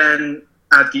 But then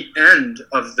at the end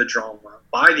of the drama,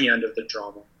 by the end of the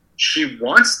drama, she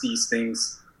wants these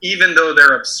things even though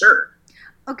they're absurd.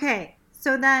 Okay,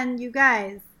 so then you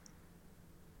guys,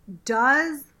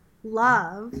 does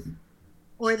love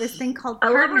or this thing called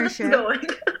partnership, I love where this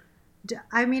is going.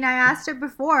 I mean, I asked it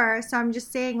before, so I'm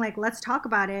just saying, like, let's talk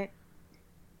about it.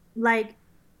 Like,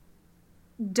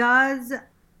 does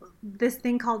this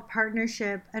thing called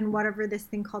partnership and whatever this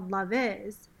thing called love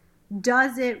is,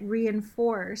 does it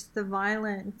reinforce the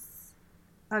violence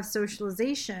of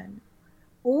socialization?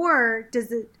 Or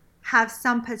does it have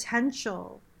some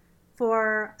potential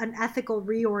for an ethical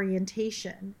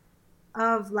reorientation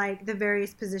of like the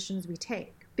various positions we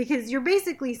take? Because you're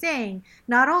basically saying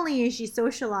not only is she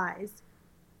socialized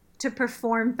to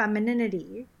perform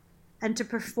femininity and to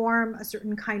perform a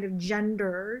certain kind of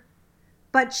gender,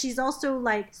 but she's also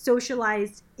like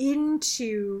socialized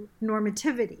into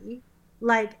normativity.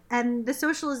 Like, and the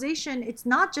socialization, it's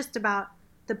not just about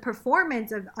the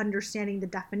performance of understanding the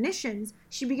definitions.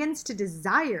 She begins to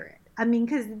desire it. I mean,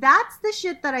 because that's the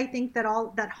shit that I think that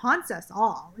haunts us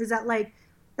all, is that like,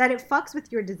 that it fucks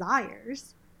with your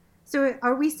desires. So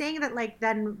are we saying that like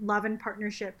then love and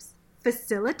partnerships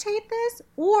facilitate this?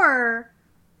 Or,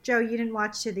 Joe, you didn't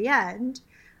watch to the end,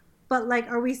 but like,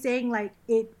 are we saying like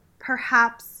it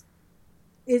perhaps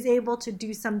is able to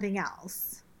do something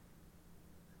else?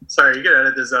 Sorry, you can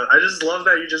edit this out. I just love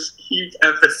that you just keep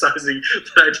emphasizing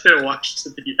that I didn't watch to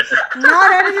the end.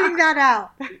 Not editing that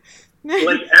out.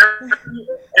 Like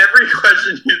every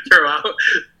question you throw out,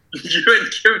 you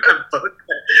and Kim have both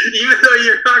that, even though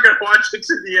you're not going to watch it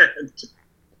to the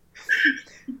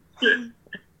end.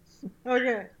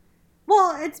 Okay.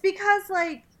 Well, it's because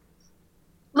like,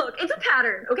 look, it's a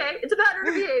pattern, okay? It's a pattern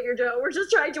of behavior, Joe. We're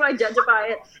just trying to identify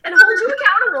it and hold you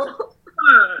accountable.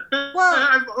 Well,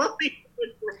 I'm only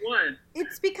for one.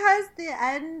 It's because the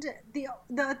end,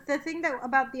 the thing that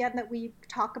about the end that we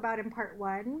talk about in part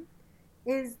one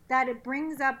is that it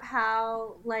brings up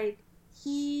how like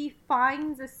he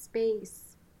finds a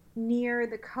space near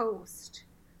the coast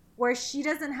where she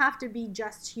doesn't have to be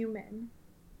just human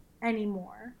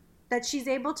anymore, that she's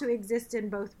able to exist in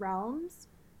both realms.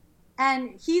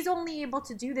 And he's only able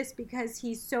to do this because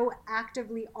he's so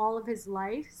actively all of his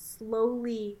life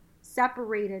slowly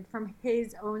separated from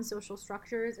his own social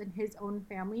structures and his own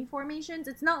family formations.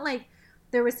 It's not like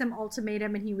there was some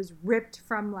ultimatum and he was ripped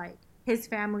from like his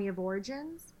family of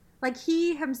origins. Like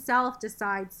he himself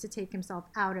decides to take himself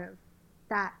out of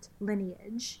that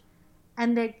lineage,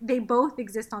 and they both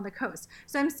exist on the coast.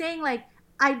 So I'm saying like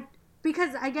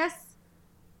because I guess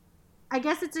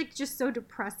it's like just so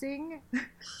depressing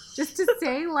just to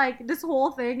say like this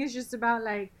whole thing is just about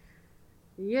like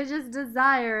you just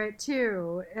desire it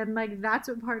too, and like that's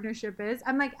what partnership is.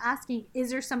 I'm like asking, is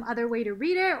there some other way to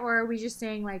read it, or are we just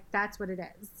saying like that's what it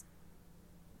is?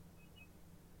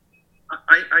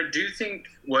 I do think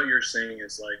what you're saying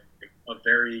is like a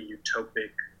very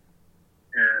utopic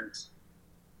and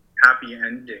happy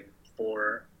ending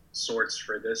for sorts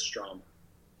for this drama.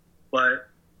 But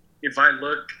if I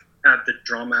look at the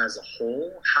drama as a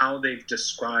whole, how they've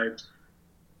described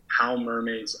how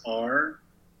mermaids are,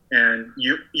 and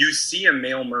you see a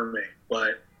male mermaid,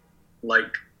 but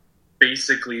like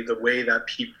basically the way that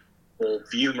people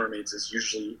view mermaids is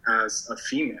usually as a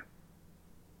female.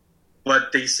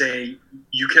 But they say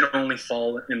you can only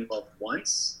fall in love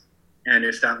once, and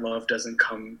if that love doesn't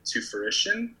come to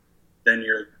fruition, then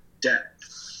you're dead.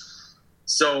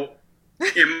 So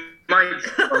it might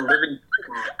a living.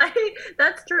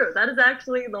 That's true. That is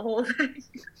actually the whole thing.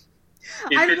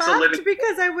 I laughed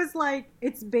because I was like,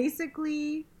 it's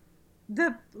basically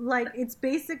the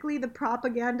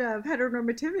propaganda of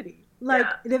heteronormativity. Like,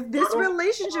 if this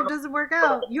relationship doesn't work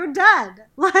out, you're dead.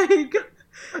 Like,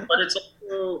 but it's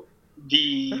also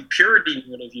the purity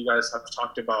narrative you guys have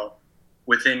talked about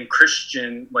within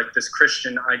Christian, like this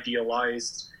Christian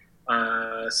idealized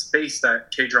space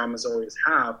that K-dramas always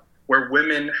have, where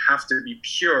women have to be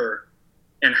pure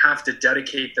and have to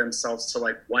dedicate themselves to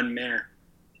like one man.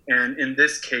 And in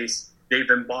this case, they've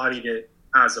embodied it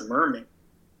as a mermaid.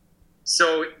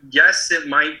 So yes, it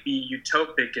might be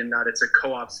utopic in that it's a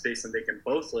co-op space and they can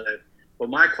both live. But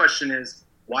my question is,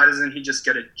 why doesn't he just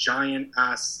get a giant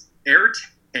ass air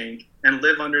tank and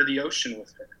live under the ocean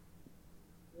with her?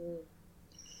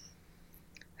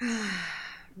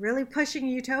 Really pushing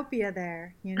utopia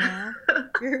there, you know?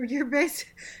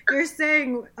 You're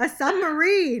saying a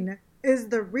submarine is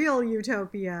the real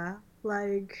utopia.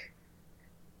 Like,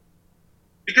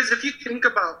 because if you think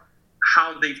about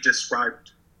how they've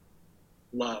described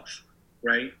love,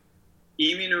 right?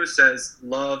 Lee Min-ho says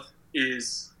love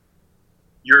is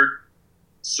you're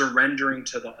surrendering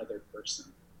to the other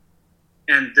person.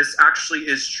 And this actually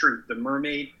is true. The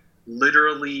mermaid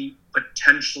literally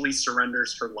potentially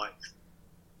surrenders her life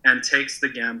and takes the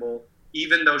gamble,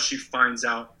 even though she finds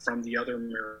out from the other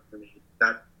mermaid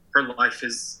that her life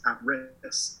is at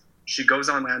risk. She goes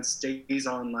on land, stays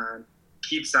on land,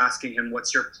 keeps asking him,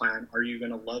 what's your plan? Are you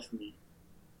going to love me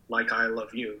like I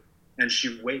love you? And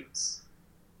she waits.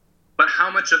 But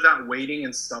how much of that waiting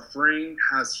and suffering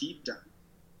has he done?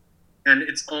 And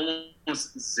it's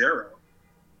almost zero.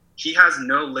 He has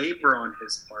no labor on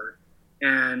his part.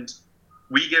 And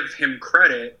we give him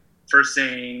credit for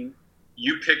saying,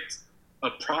 you picked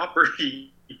a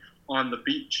property on the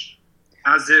beach.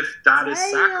 As if that is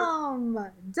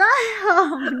sacrifice.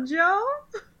 Damn, Joe.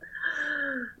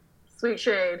 Sweet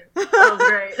shade. That was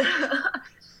great.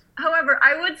 However,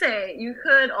 I would say you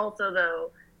could also,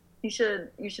 though, you should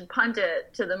punt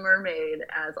it to the mermaid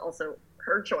as also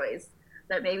her choice,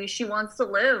 that maybe she wants to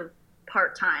live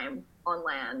part-time on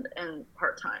land and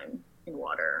part-time in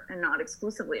water and not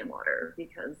exclusively in water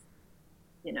because,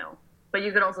 you know, but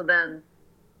you could also then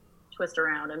twist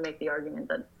around and make the argument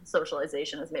that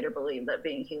socialization has made her believe that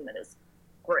being human is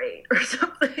great or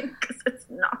something, because it's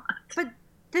not. But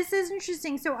this is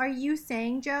interesting. So are you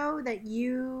saying, Joe, that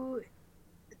you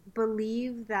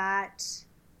believe that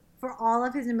for all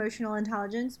of his emotional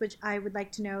intelligence, which I would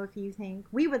like to know if you think,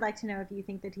 we would like to know if you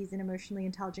think that he's an emotionally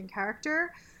intelligent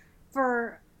character,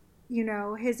 for, you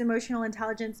know, his emotional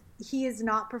intelligence, he is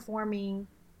not performing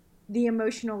the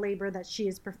emotional labor that she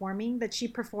is performing, that she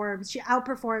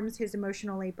outperforms his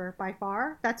emotional labor by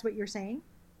far? That's what you're saying?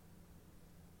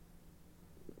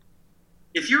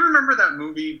 If you remember that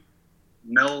movie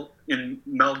Mel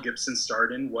Gibson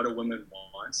starred in, What a Woman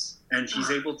Wants, and he's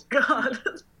able to God.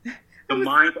 the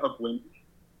mind of women,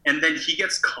 and then he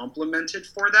gets complimented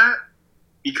for that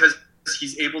because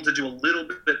he's able to do a little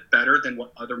bit better than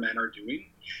what other men are doing.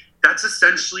 That's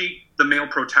essentially the male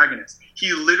protagonist.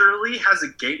 He literally has a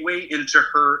gateway into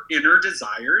her inner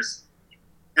desires,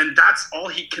 and that's all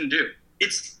he can do.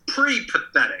 It's pretty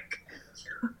pathetic.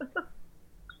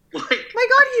 My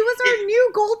God, he was our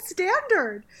new gold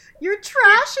standard. You're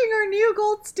trashing our new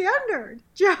gold standard,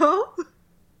 Joe.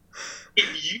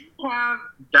 If you have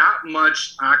that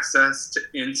much access to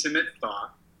intimate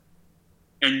thought,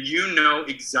 and you know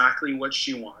exactly what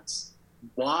she wants,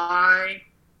 why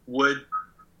would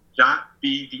that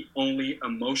be the only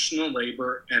emotional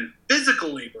labor and physical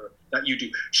labor that you do?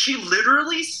 She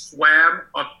literally swam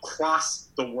across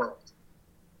the world.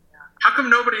 Yeah. How come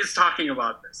nobody is talking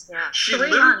about this? Yeah. She 3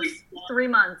 literally months. 3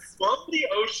 months. From the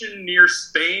ocean near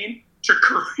Spain to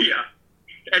Korea.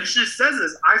 And she says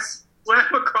this, I swam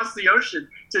across the ocean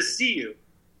to see you.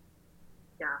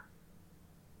 Yeah.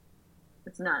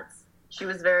 It's nuts. She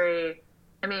was very,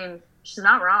 I mean, she's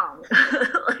not wrong.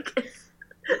 Like,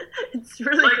 it's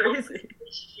really crazy.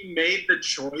 She made the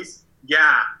choice,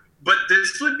 yeah. But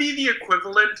this would be the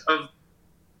equivalent of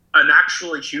an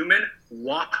actual human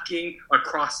walking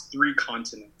across 3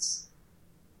 continents.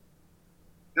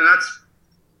 And that's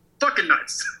fucking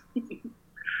nuts.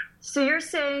 So you're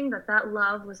saying that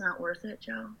love was not worth it,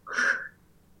 Joe?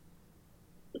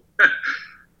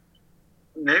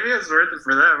 Maybe it's worth it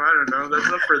for them. I don't know.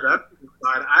 That's up for them to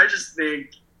decide. I just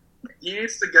think he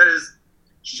needs to get his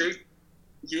shape.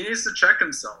 He needs to check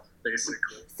himself,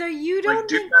 basically. So you don't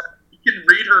do think... better. You can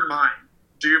read her mind.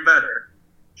 Do better.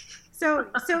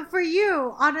 So for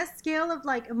you, on a scale of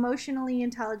like emotionally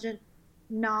intelligent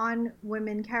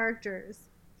non-women characters,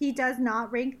 he does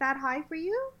not rank that high for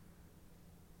you?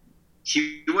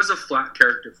 He was a flat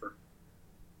character for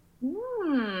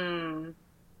me.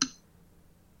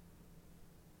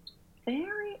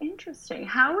 Very interesting.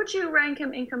 How would you rank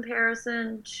him in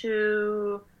comparison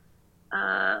to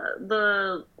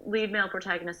the lead male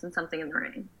protagonist in Something in the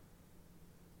Rain?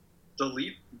 The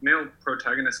lead male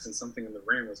protagonist in Something in the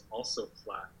Rain was also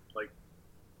flat. Like,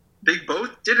 they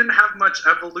both didn't have much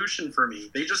evolution for me.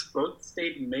 They just both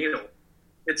stayed male.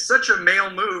 It's such a male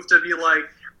move to be like,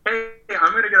 hey,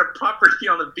 I'm going to get a property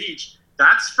on the beach.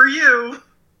 That's for you.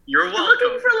 You're welcome.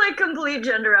 Looking for, like, complete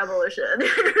gender evolution.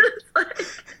 You're just like,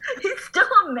 he's still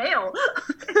a male.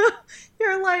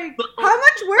 You're like, how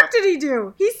much work did he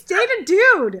do? He stayed a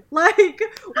dude. Like,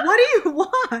 what do you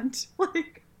want?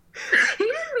 Like, he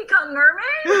didn't become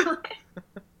mermaid.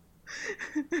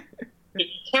 If you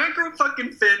can't grow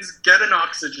fucking fins, get an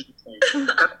oxygen tank.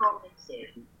 That's all I'm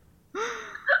saying.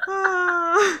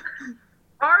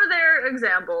 Are there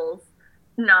examples,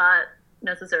 not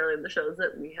necessarily the shows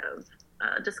that we have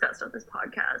discussed on this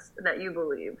podcast, that you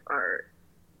believe are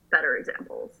better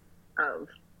examples of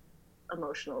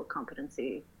emotional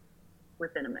competency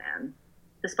within a man,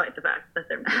 despite the fact that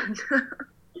they're men?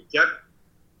 Yep.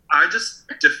 I just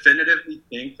definitively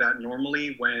think that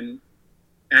normally when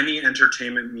any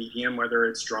entertainment medium, whether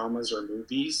it's dramas or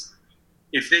movies,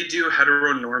 if they do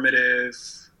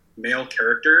heteronormative male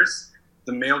characters,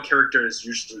 the male character is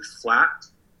usually flat.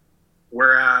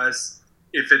 Whereas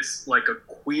if it's like a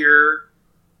queer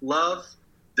love,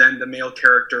 then the male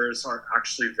characters are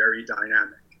actually very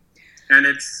dynamic. And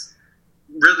it's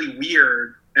really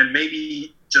weird and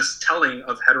maybe just telling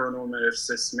of heteronormative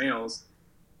cis males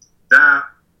that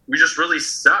we just really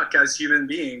suck as human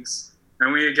beings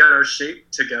and we get our shape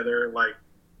together. Like,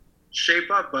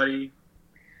 shape up, buddy.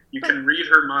 You can read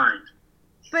her mind.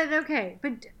 But okay,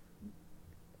 but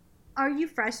are you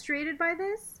frustrated by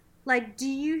this? Like, do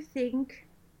you think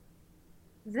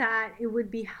that it would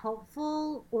be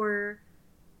helpful, or,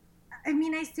 I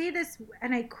mean, I say this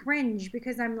and I cringe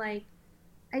because I'm like,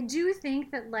 I do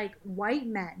think that like white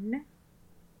men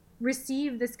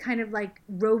receive this kind of like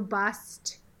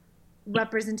robust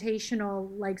representational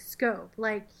like scope.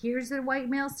 Like, here's the white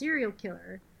male serial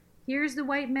killer. Here's the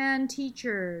white man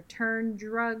teacher turned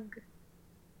drug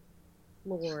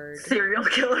lord. Serial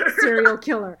killer. Serial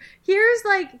killer. Here's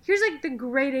like the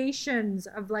gradations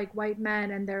of like white men,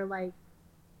 and they're like,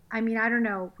 I mean, I don't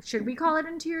know, should we call it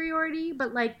interiority?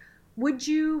 But like, would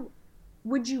you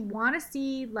want to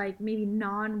see like maybe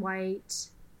non-white,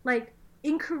 like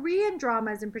in Korean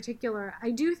dramas in particular?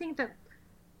 I do think that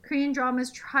Korean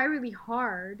dramas try really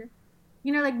hard.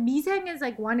 You know, like Miseng is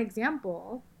like one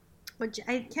example, which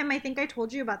Kim, I think I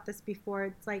told you about this before.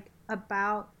 It's like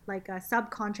about like a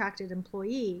subcontracted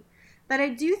employee. But I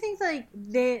do think like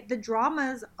the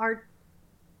dramas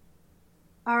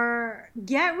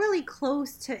get really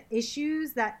close to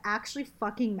issues that actually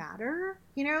fucking matter.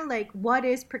 You know, like what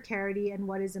is precarity and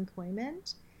what is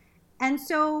employment. And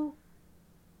so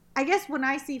I guess when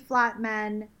I see flat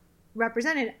men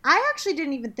represented, I actually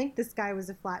didn't even think this guy was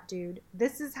a flat dude.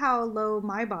 This is how low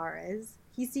my bar is.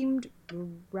 He seemed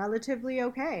relatively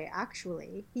okay,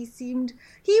 actually. He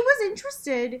was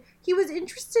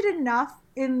interested enough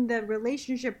in the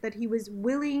relationship that he was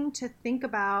willing to think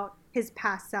about his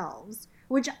past selves,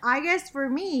 which I guess for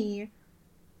me,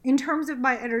 in terms of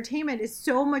my entertainment, is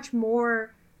so much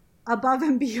more above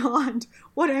and beyond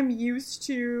what I'm used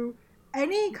to.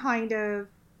 Any kind of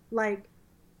like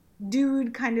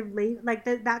dude kind of like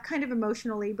that kind of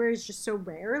emotional labor is just so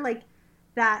rare, like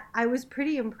that I was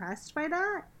pretty impressed by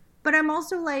that. But I'm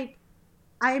also like,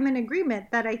 I am in agreement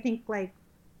that I think like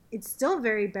it's still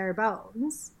very bare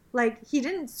bones. Like, he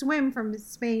didn't swim from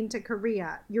Spain to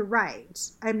Korea. You're right.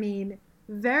 I mean,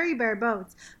 very bare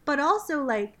bones. But also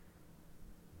like,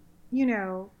 you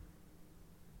know,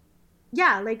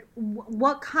 yeah, like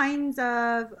what kinds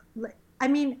of, I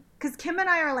mean, because Kim and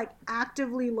I are like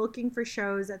actively looking for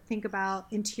shows that think about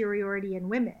interiority in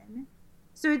women.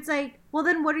 So it's like, well,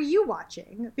 then what are you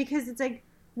watching? Because it's like,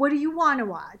 what do you want to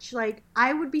watch? Like,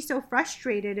 I would be so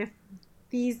frustrated if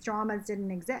these dramas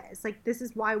didn't exist. Like, this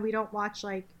is why we don't watch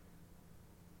like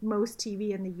most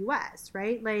TV in the US,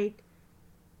 right? Like,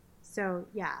 so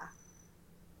yeah.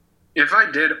 If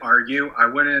I did argue, I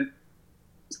wouldn't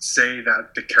say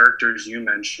that the characters you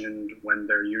mentioned, when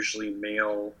they're usually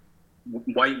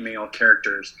white male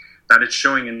characters, that it's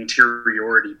showing an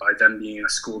interiority by them being a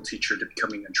school teacher to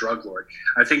becoming a drug lord.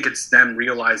 I think it's them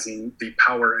realizing the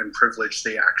power and privilege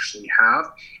they actually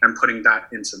have and putting that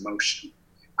into motion.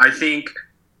 I think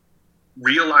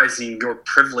realizing your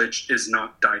privilege is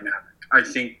not dynamic. I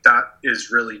think that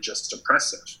is really just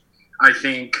oppressive. I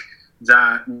think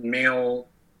that male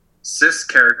cis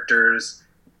characters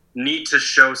need to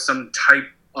show some type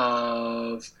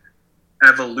of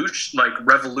evolution, like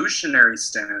revolutionary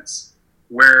stance,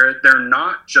 where they're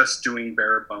not just doing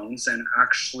bare bones and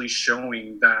actually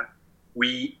showing that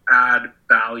we add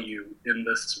value in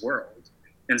this world,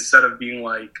 instead of being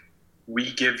like,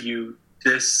 we give you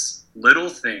this little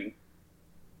thing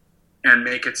and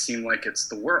make it seem like it's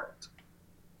the world.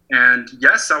 And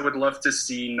yes, I would love to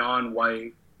see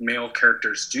non-white male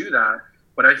characters do that,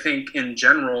 but I think in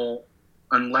general,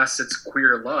 unless it's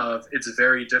queer love, it's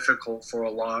very difficult for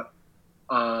a lot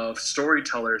of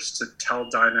storytellers to tell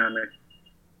dynamic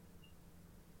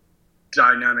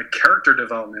character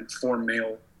development for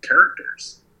male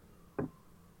characters.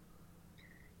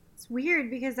 It's weird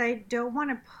because I don't want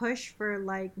to push for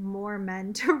like more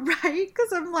men to write,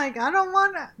 because I'm like, I don't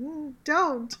want to,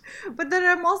 don't. But then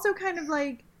I'm also kind of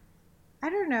like, I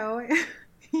don't know.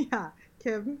 Yeah,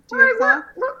 Kim, do you have thoughts?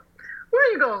 Where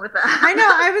are you going with that? I know.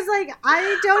 I was like,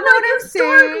 I don't know what I'm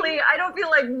historically, saying. I don't feel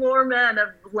like more men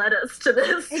have led us to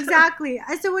this. Exactly.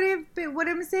 So what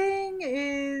I'm saying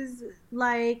is,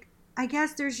 like, I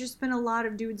guess there's just been a lot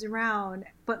of dudes around,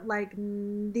 but like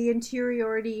the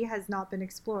interiority has not been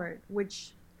explored,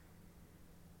 which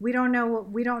we don't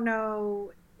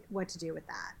know what to do with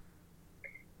that.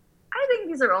 I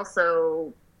think these are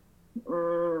also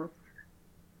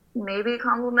maybe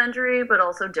complementary, but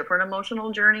also different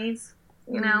emotional journeys.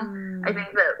 You know, I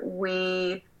think that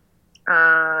we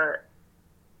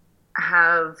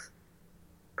have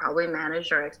probably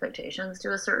managed our expectations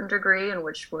to a certain degree, in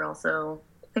which we're also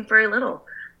think very little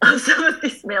of some of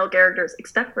these male characters,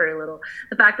 expect very little.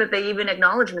 The fact that they even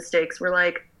acknowledge mistakes, we're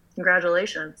like,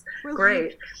 congratulations,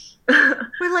 great.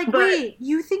 We're like, wait,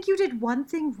 you think you did one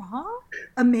thing wrong?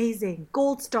 Amazing,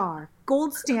 gold star,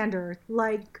 gold standard,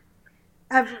 like.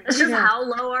 It's just how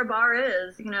low our bar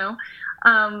is, you know.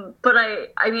 But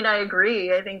I mean, I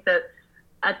agree. I think that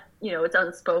it's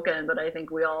unspoken, but I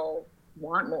think we all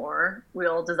want more. We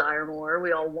all desire more.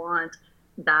 We all want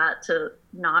that to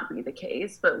not be the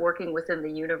case, but working within the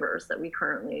universe that we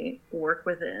currently work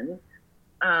within.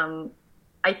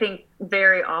 I think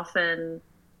very often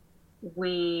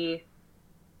we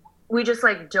just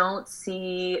like don't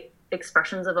see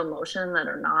expressions of emotion that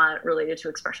are not related to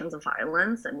expressions of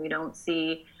violence, and we don't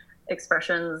see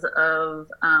expressions of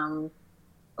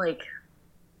like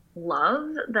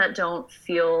love that don't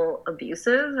feel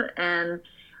abusive. And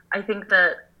I think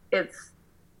that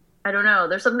I don't know,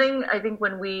 there's something, I think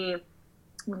when we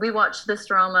watched this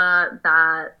drama,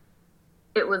 that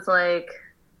it was like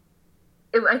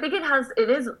I think it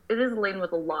is laden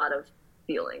with a lot of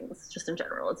feelings just in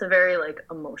general. It's a very like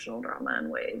emotional drama in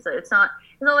ways. It's not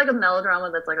like a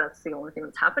melodrama that's like that's the only thing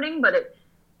that's happening, but it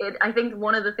I think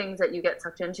one of the things that you get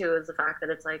sucked into is the fact that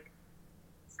it's like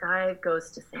this guy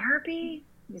goes to therapy,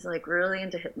 he's like really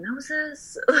into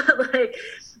hypnosis, like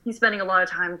he's spending a lot of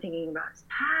time thinking about his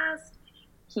past,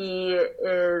 he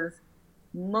is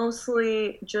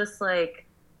mostly just like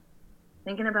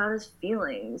thinking about his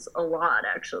feelings a lot,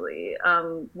 actually,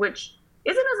 which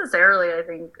isn't necessarily, I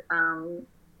think,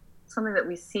 something that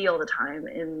we see all the time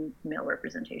in male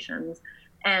representations.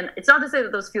 And it's not to say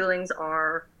that those feelings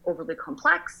are overly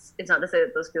complex. It's not to say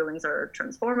that those feelings are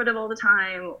transformative all the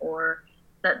time, or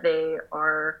that they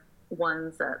are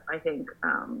ones that I think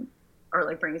are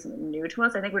like bringing something new to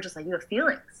us. I think we're just like, you have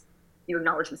feelings. You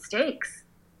acknowledge mistakes.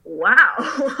 Wow,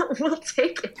 we'll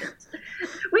take it.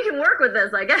 We can work with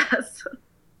this, I guess. How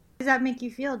does that make you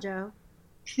feel, Joe?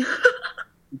 No,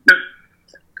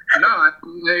 I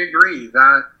agree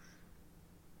that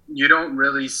you don't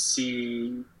really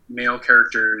see male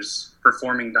characters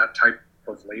performing that type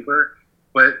of labor.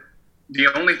 But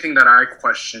the only thing that I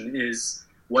question is,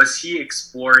 was he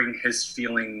exploring his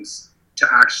feelings to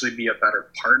actually be a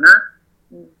better partner?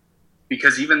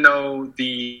 Because even though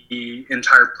the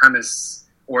entire premise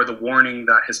or the warning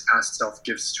that his past self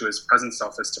gives to his present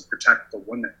self is to protect the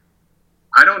woman,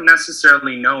 I don't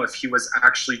necessarily know if he was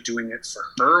actually doing it for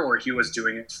her or he was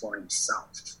doing it for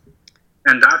himself.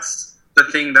 And that's the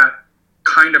thing that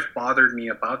kind of bothered me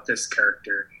about this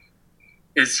character,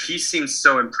 is he seems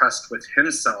so impressed with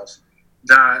himself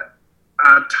that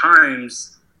at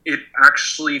times it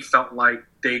actually felt like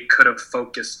they could have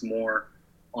focused more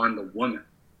on the woman.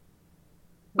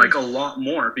 Like a lot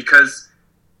more, because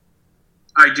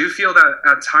I do feel that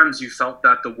at times you felt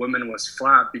that the woman was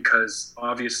flat because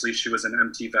obviously she was an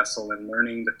empty vessel and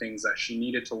learning the things that she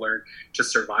needed to learn to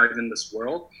survive in this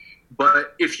world.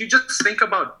 But if you just think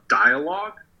about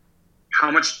dialogue, how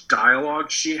much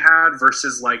dialogue she had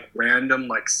versus like random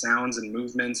like sounds and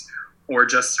movements or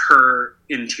just her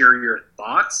interior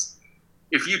thoughts,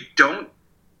 if you don't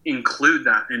include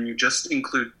that and you just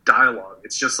include dialogue,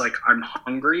 it's just like, I'm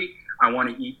hungry, I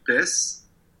want to eat this,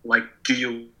 like, do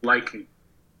you like me?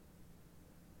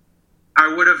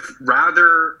 I would have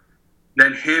rather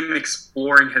than him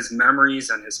exploring his memories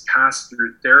and his past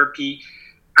through therapy,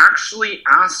 actually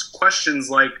ask questions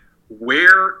like,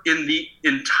 where in the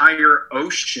entire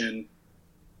ocean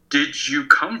did you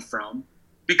come from?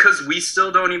 Because we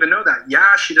still don't even know that.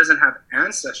 Yeah, she doesn't have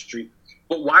ancestry,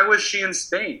 but why was she in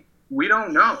Spain? We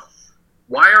don't know.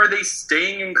 Why are they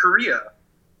staying in Korea?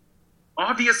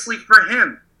 Obviously for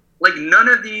him. Like, none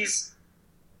of these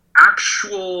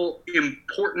actual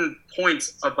important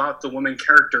points about the woman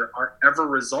character are ever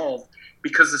resolved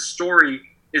because the story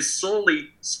is solely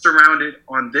surrounded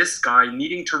on this guy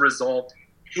needing to resolve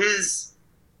his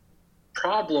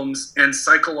problems and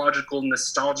psychological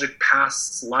nostalgic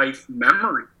past life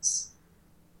memories.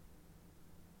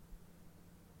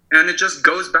 And it just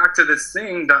goes back to this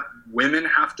thing that women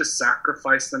have to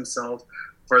sacrifice themselves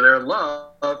for their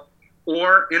love,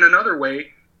 or in another way,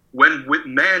 when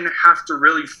men have to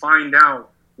really find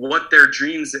out what their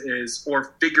dreams is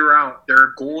or figure out their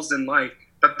goals in life,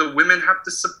 that the women have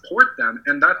to support them.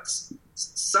 And that's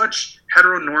such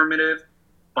heteronormative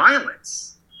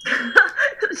violence.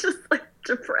 It's just like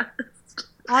depressed.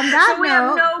 On that So we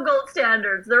note, have no gold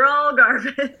standards. They're all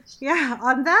garbage. yeah,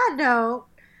 on that note,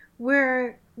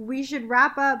 we should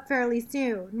wrap up fairly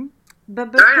soon.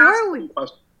 But Can I ask before you we, a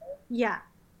question? yeah,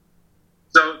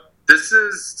 So this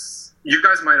is, you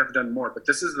guys might have done more, but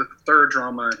this is the third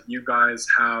drama you guys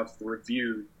have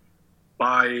reviewed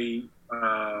by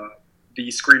the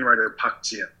screenwriter Park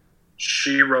Ji-yeon.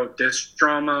 She wrote this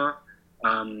drama,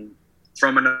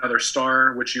 From Another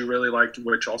Star, which you really liked,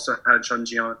 which also had Chun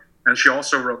Ji-yeon, and she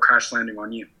also wrote Crash Landing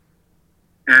on You.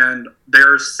 And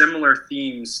there's similar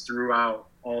themes throughout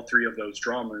all three of those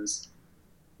dramas.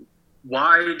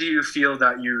 Why do you feel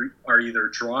that you are either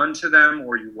drawn to them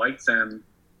or you like them,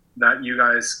 that you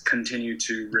guys continue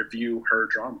to review her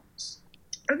dramas?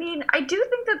 I mean, I do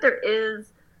think that there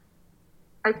is,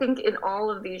 I think in all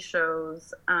of these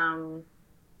shows,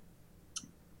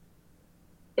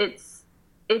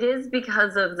 it is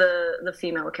because of the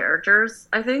female characters,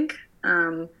 I think.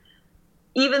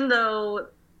 Even though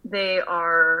they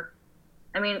are,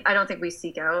 I mean, I don't think we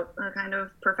seek out a kind of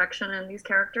perfection in these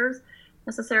characters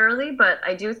necessarily, but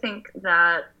I do think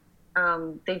that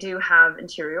they do have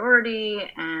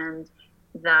interiority and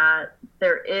that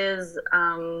there is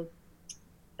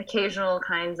occasional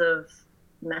kinds of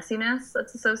messiness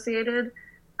that's associated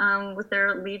with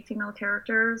their lead female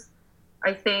characters.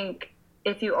 I think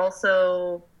if you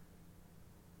also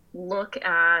look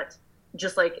at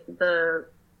just like the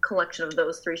collection of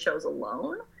those three shows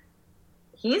alone,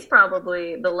 he's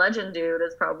probably, the legend dude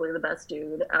is probably the best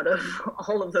dude out of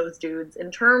all of those dudes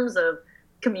in terms of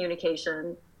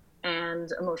communication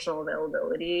and emotional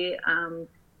availability.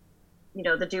 You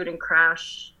know, the dude in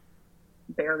Crash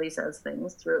barely says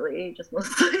things, really. He just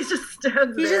mostly just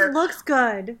stands he there. just looks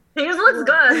good. He just looks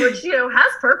good, which, you know,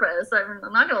 has purpose.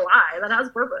 I'm not going to lie, that has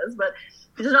purpose, but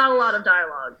there's not a lot of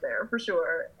dialogue there, for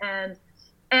sure. And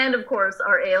of course,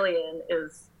 our alien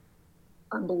is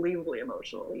unbelievably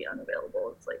emotionally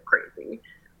unavailable. It's, like, crazy.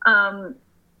 And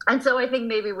so I think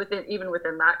maybe even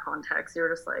within that context, you're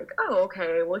just like, oh,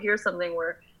 okay, well, here's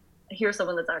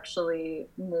someone that's actually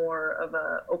more of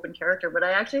a open character. But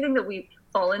I actually think that we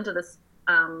fall into this,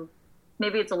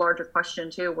 maybe it's a larger question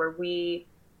too, where we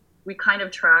kind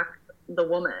of track the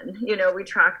woman, you know, we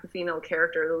track the female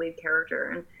character, the lead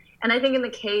character. And I think in the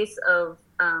case of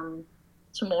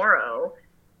Tomorrow,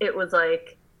 it was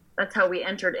like, that's how we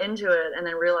entered into it and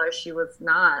then realized she was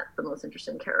not the most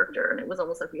interesting character. And it was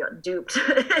almost like we got duped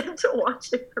into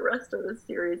watching the rest of the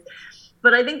series.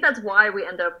 But I think that's why we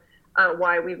end up,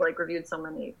 why we've like reviewed so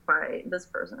many by this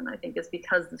person, I think, is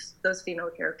because those female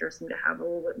characters seem to have a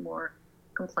little bit more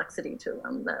complexity to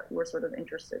them that we're sort of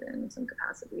interested in some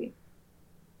capacity.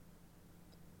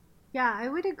 Yeah, I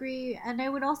would agree. And I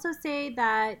would also say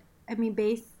that, I mean,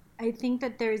 I think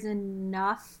that there's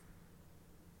enough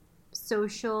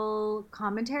social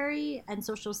commentary and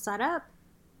social setup.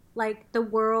 Like, the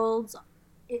worlds,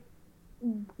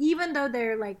 even though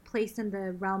they're, like, placed in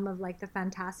the realm of, like, the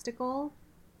fantastical,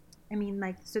 I mean,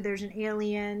 like, so there's an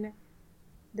alien,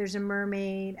 there's a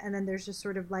mermaid, and then there's just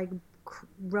sort of like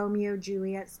Romeo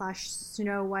Juliet /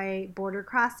 Snow White border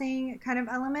crossing kind of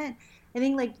element. I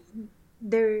think like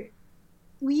there,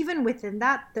 even within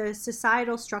that, the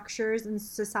societal structures and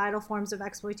societal forms of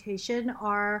exploitation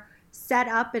are set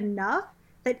up enough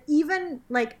that even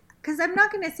like, because I'm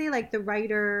not going to say like the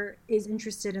writer is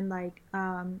interested in like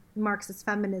Marxist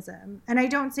feminism, and I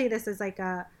don't say this as like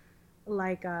a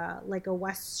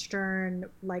Western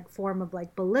like form of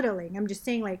like belittling. I'm just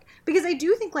saying like, because I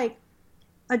do think like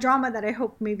a drama that I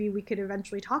hope maybe we could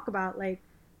eventually talk about, like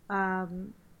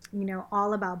you know,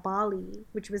 All About Bali,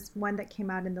 which was one that came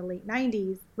out in the late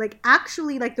 90s. Like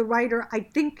actually like the writer, I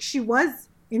think she was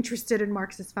interested in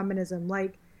Marxist feminism.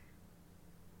 Like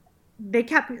they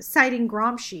kept citing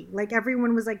Gramsci. Like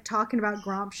everyone was like talking about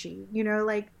Gramsci, you know,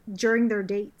 like during their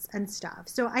dates and stuff.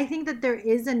 So I think that there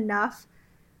is enough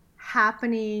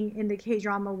happening in the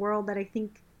K-drama world that I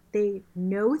think they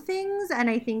know things, and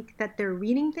I think that they're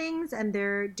reading things and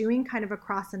they're doing kind of a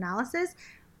cross analysis.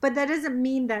 But that doesn't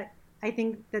mean that I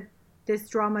think that this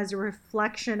drama is a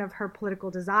reflection of her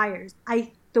political desires.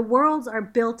 The worlds are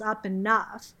built up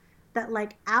enough that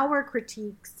like our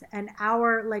critiques and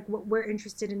our like what we're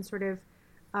interested in sort of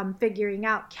figuring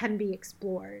out can be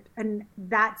explored, and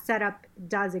that setup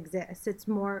does exist. It's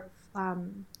more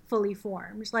fully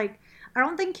formed. Like I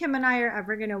don't think Kim and I are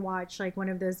ever gonna watch like one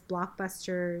of those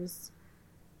blockbusters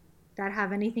that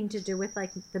have anything to do with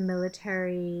like the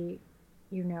military,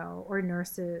 you know, or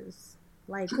nurses.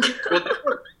 Like well,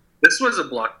 this was a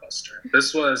blockbuster.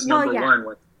 This was number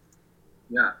one.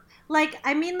 Yeah. Like,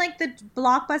 I mean, like, the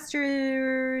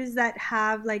blockbusters that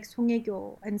have, like, Song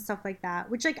Ye-kyo and stuff like that,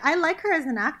 which, like, I like her as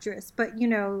an actress, but, you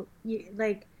know,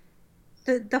 like,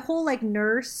 the whole, like,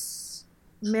 nurse,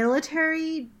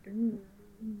 military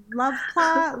love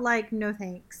plot, like, no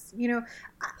thanks. You know,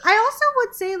 I also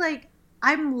would say, like,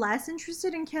 I'm less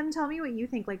interested in Kim. Tell me what you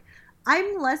think. Like,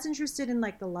 I'm less interested in,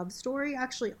 like, the love story,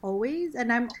 actually, always,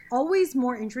 and I'm always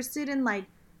more interested in, like,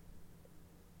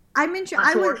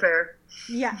 Class warfare.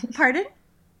 Yeah, pardon?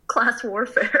 Class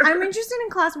warfare. I'm interested in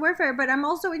class warfare, but I'm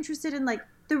also interested in, like,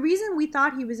 the reason we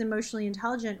thought he was emotionally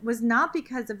intelligent was not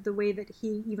because of the way that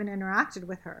he even interacted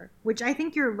with her, which I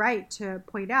think you're right to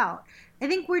point out. I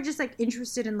think we're just, like,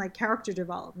 interested in, like, character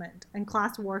development and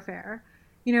class warfare,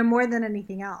 you know, more than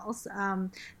anything else.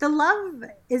 The love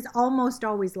is almost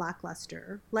always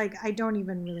lackluster. Like, I don't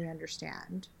even really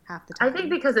understand half the time. I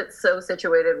think because it's so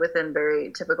situated within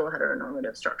very typical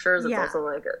heteronormative structures, it's also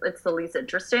like it's the least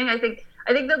interesting. I think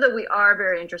though that we are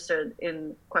very interested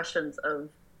in questions of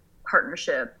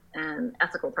partnership and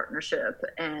ethical partnership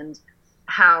and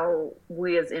how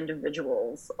we as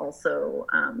individuals also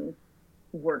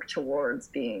work towards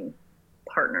being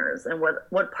partners and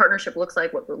what partnership looks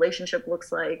like, what relationship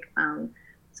looks like.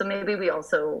 So maybe we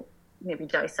also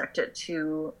dissect it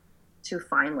too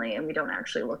finely, and we don't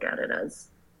actually look at it as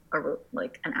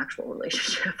like an actual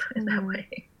relationship in that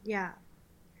way. Yeah.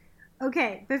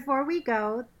 Okay, before we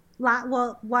go,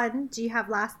 well, one, do you have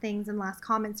last things and last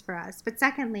comments for us? But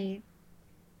secondly,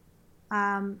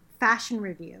 fashion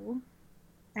review.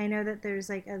 I know that there's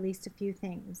like at least a few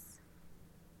things.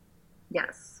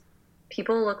 Yes.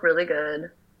 People look really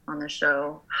good on the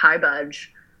show. High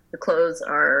budge. The clothes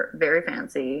are very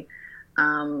fancy.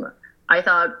 I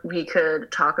thought we could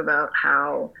talk about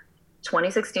how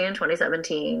 2016 and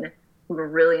 2017 we were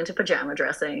really into pajama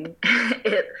dressing.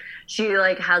 She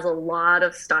like has a lot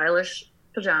of stylish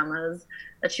pajamas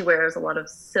that she wears, a lot of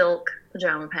silk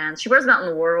pajama pants. She wears them out in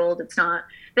the world. It's not,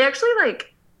 they actually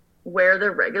like wear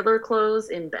their regular clothes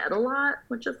in bed a lot,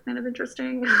 which is kind of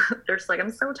interesting. They're just like,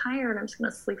 I'm so tired, I'm just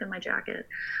gonna sleep in my jacket.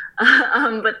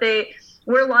 But they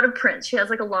wear a lot of prints. She has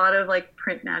like a lot of like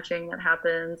print matching that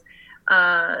happens.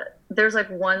 There's like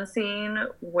one scene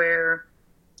where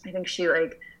I think she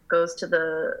like goes to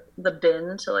the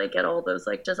bin to like get all those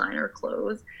like designer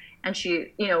clothes, and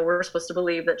she, you know, we're supposed to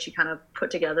believe that she kind of put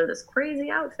together this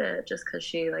crazy outfit just because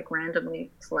she like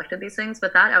randomly selected these things,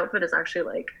 but that outfit is actually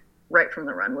like right from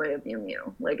the runway of Miu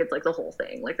Miu. Like it's like the whole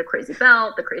thing, like the crazy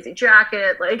belt, the crazy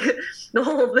jacket, like the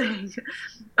whole thing.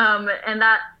 And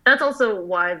that's also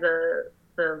why the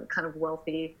kind of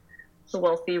wealthy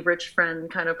rich friend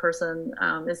kind of person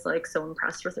is like so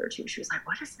impressed with her too. She was like,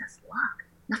 what is this look?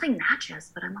 Nothing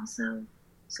matches, but I'm also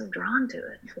so drawn to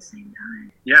it at the same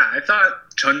time. Yeah, I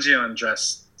thought Chun Ji-yeon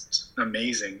dressed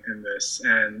amazing in this,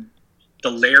 and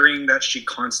the layering that she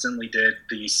constantly did,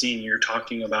 the scene you're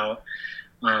talking about,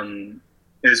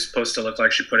 is supposed to look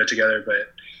like she put it together,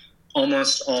 but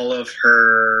almost all of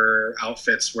her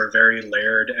outfits were very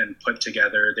layered and put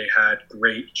together. They had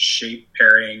great shape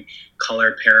pairing,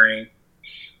 color pairing,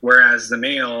 Whereas the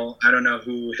male, I don't know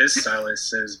who his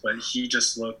stylist is, but he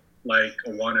just looked like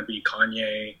a wannabe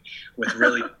Kanye with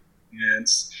really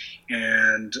pants.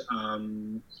 And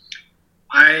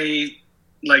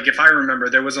if I remember,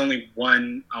 there was only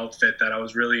one outfit that I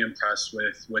was really impressed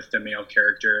with the male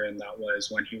character, and that was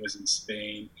when he was in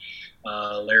Spain,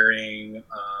 layering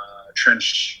a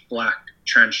black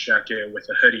trench jacket with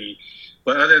a hoodie.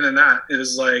 But other than that, it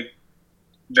was like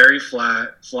very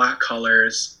flat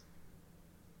colors.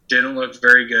 Didn't look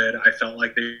very good. I felt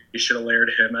like they should have layered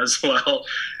him as well.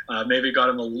 Maybe got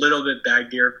him a little bit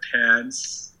baggier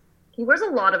pants. He wears a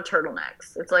lot of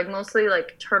turtlenecks. It's like mostly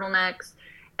like turtlenecks,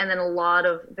 and then a lot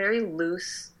of very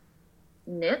loose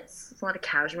knits. A lot of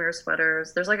cashmere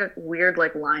sweaters. There's like a weird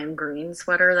like lime green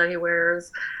sweater that he wears.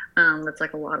 That's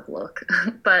like a lot of look.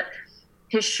 But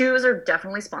his shoes are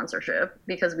definitely sponsorship,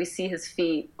 because we see his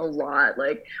feet a lot,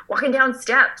 like walking down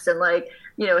steps and like,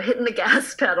 you know, hitting the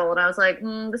gas pedal. And I was like,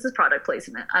 this is product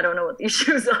placement. I don't know what these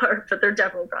shoes are, but they're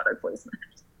definitely product placement.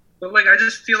 But like, I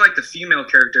just feel like the female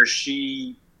character,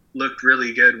 she looked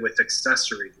really good with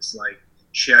accessories. Like,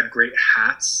 she had great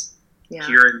hats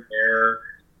here and there.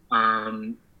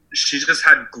 She just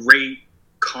had great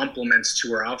compliments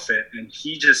to her outfit. And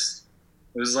it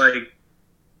was like,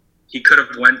 he could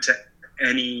have went to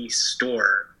any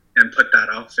store and put that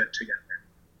outfit together.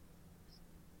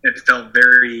 It felt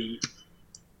very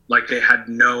like they had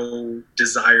no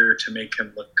desire to make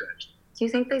him look good. Do you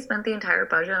think they spent the entire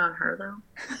budget on her though?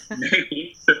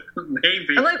 Maybe.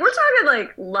 I'm like, we're talking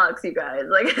like luxe, you guys.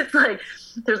 Like, it's like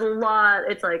there's a lot.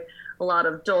 It's like a lot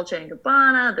of Dolce and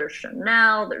Gabbana. There's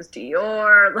Chanel. There's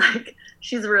Dior. Like,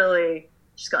 she's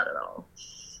got it all.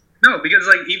 No, because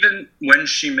like even when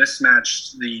she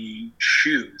mismatched the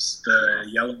shoes, the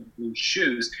yellow and blue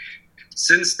shoes,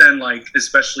 since then, like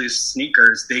especially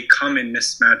sneakers, they come in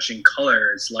mismatching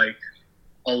colors. Like,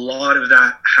 a lot of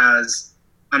that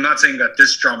I'm not saying that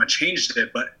this drama changed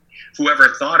it, but whoever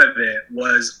thought of it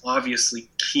was obviously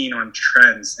keen on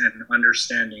trends and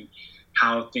understanding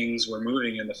how things were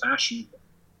moving in the fashion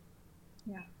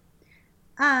world.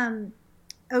 Yeah.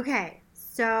 Okay,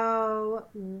 so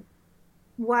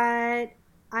what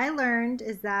I learned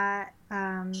is that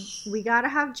we got to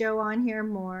have Joe on here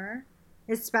more,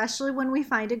 especially when we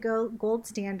find a gold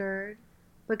standard,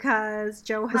 because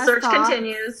Joe has the search thoughts.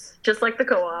 continues, just like the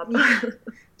co-op. Yeah.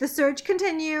 The search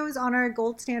continues on our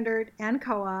gold standard and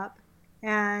co-op,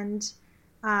 and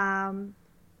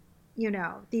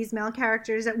these male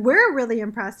characters that we're really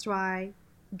impressed by,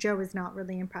 Joe is not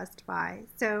really impressed by.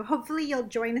 So hopefully you'll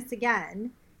join us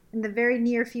again in the very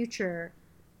near future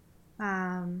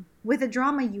with a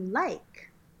drama you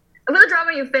like. With a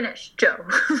drama you finish, Joe.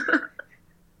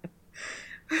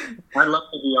 I'd love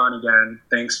to be on again.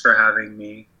 Thanks for having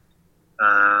me.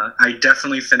 I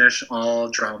definitely finish all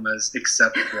dramas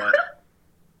except one.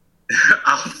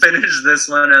 I'll finish this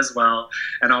one as well,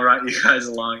 and I'll write you guys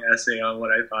a long essay on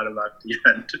what I thought about the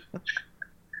end.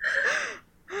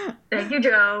 Thank you,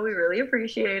 Joe. We really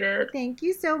appreciate it. Thank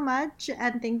you so much,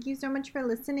 and thank you so much for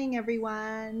listening,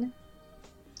 everyone.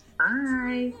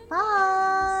 Bye.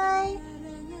 Bye.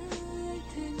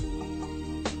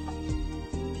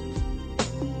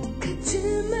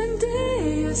 같으면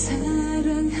돼요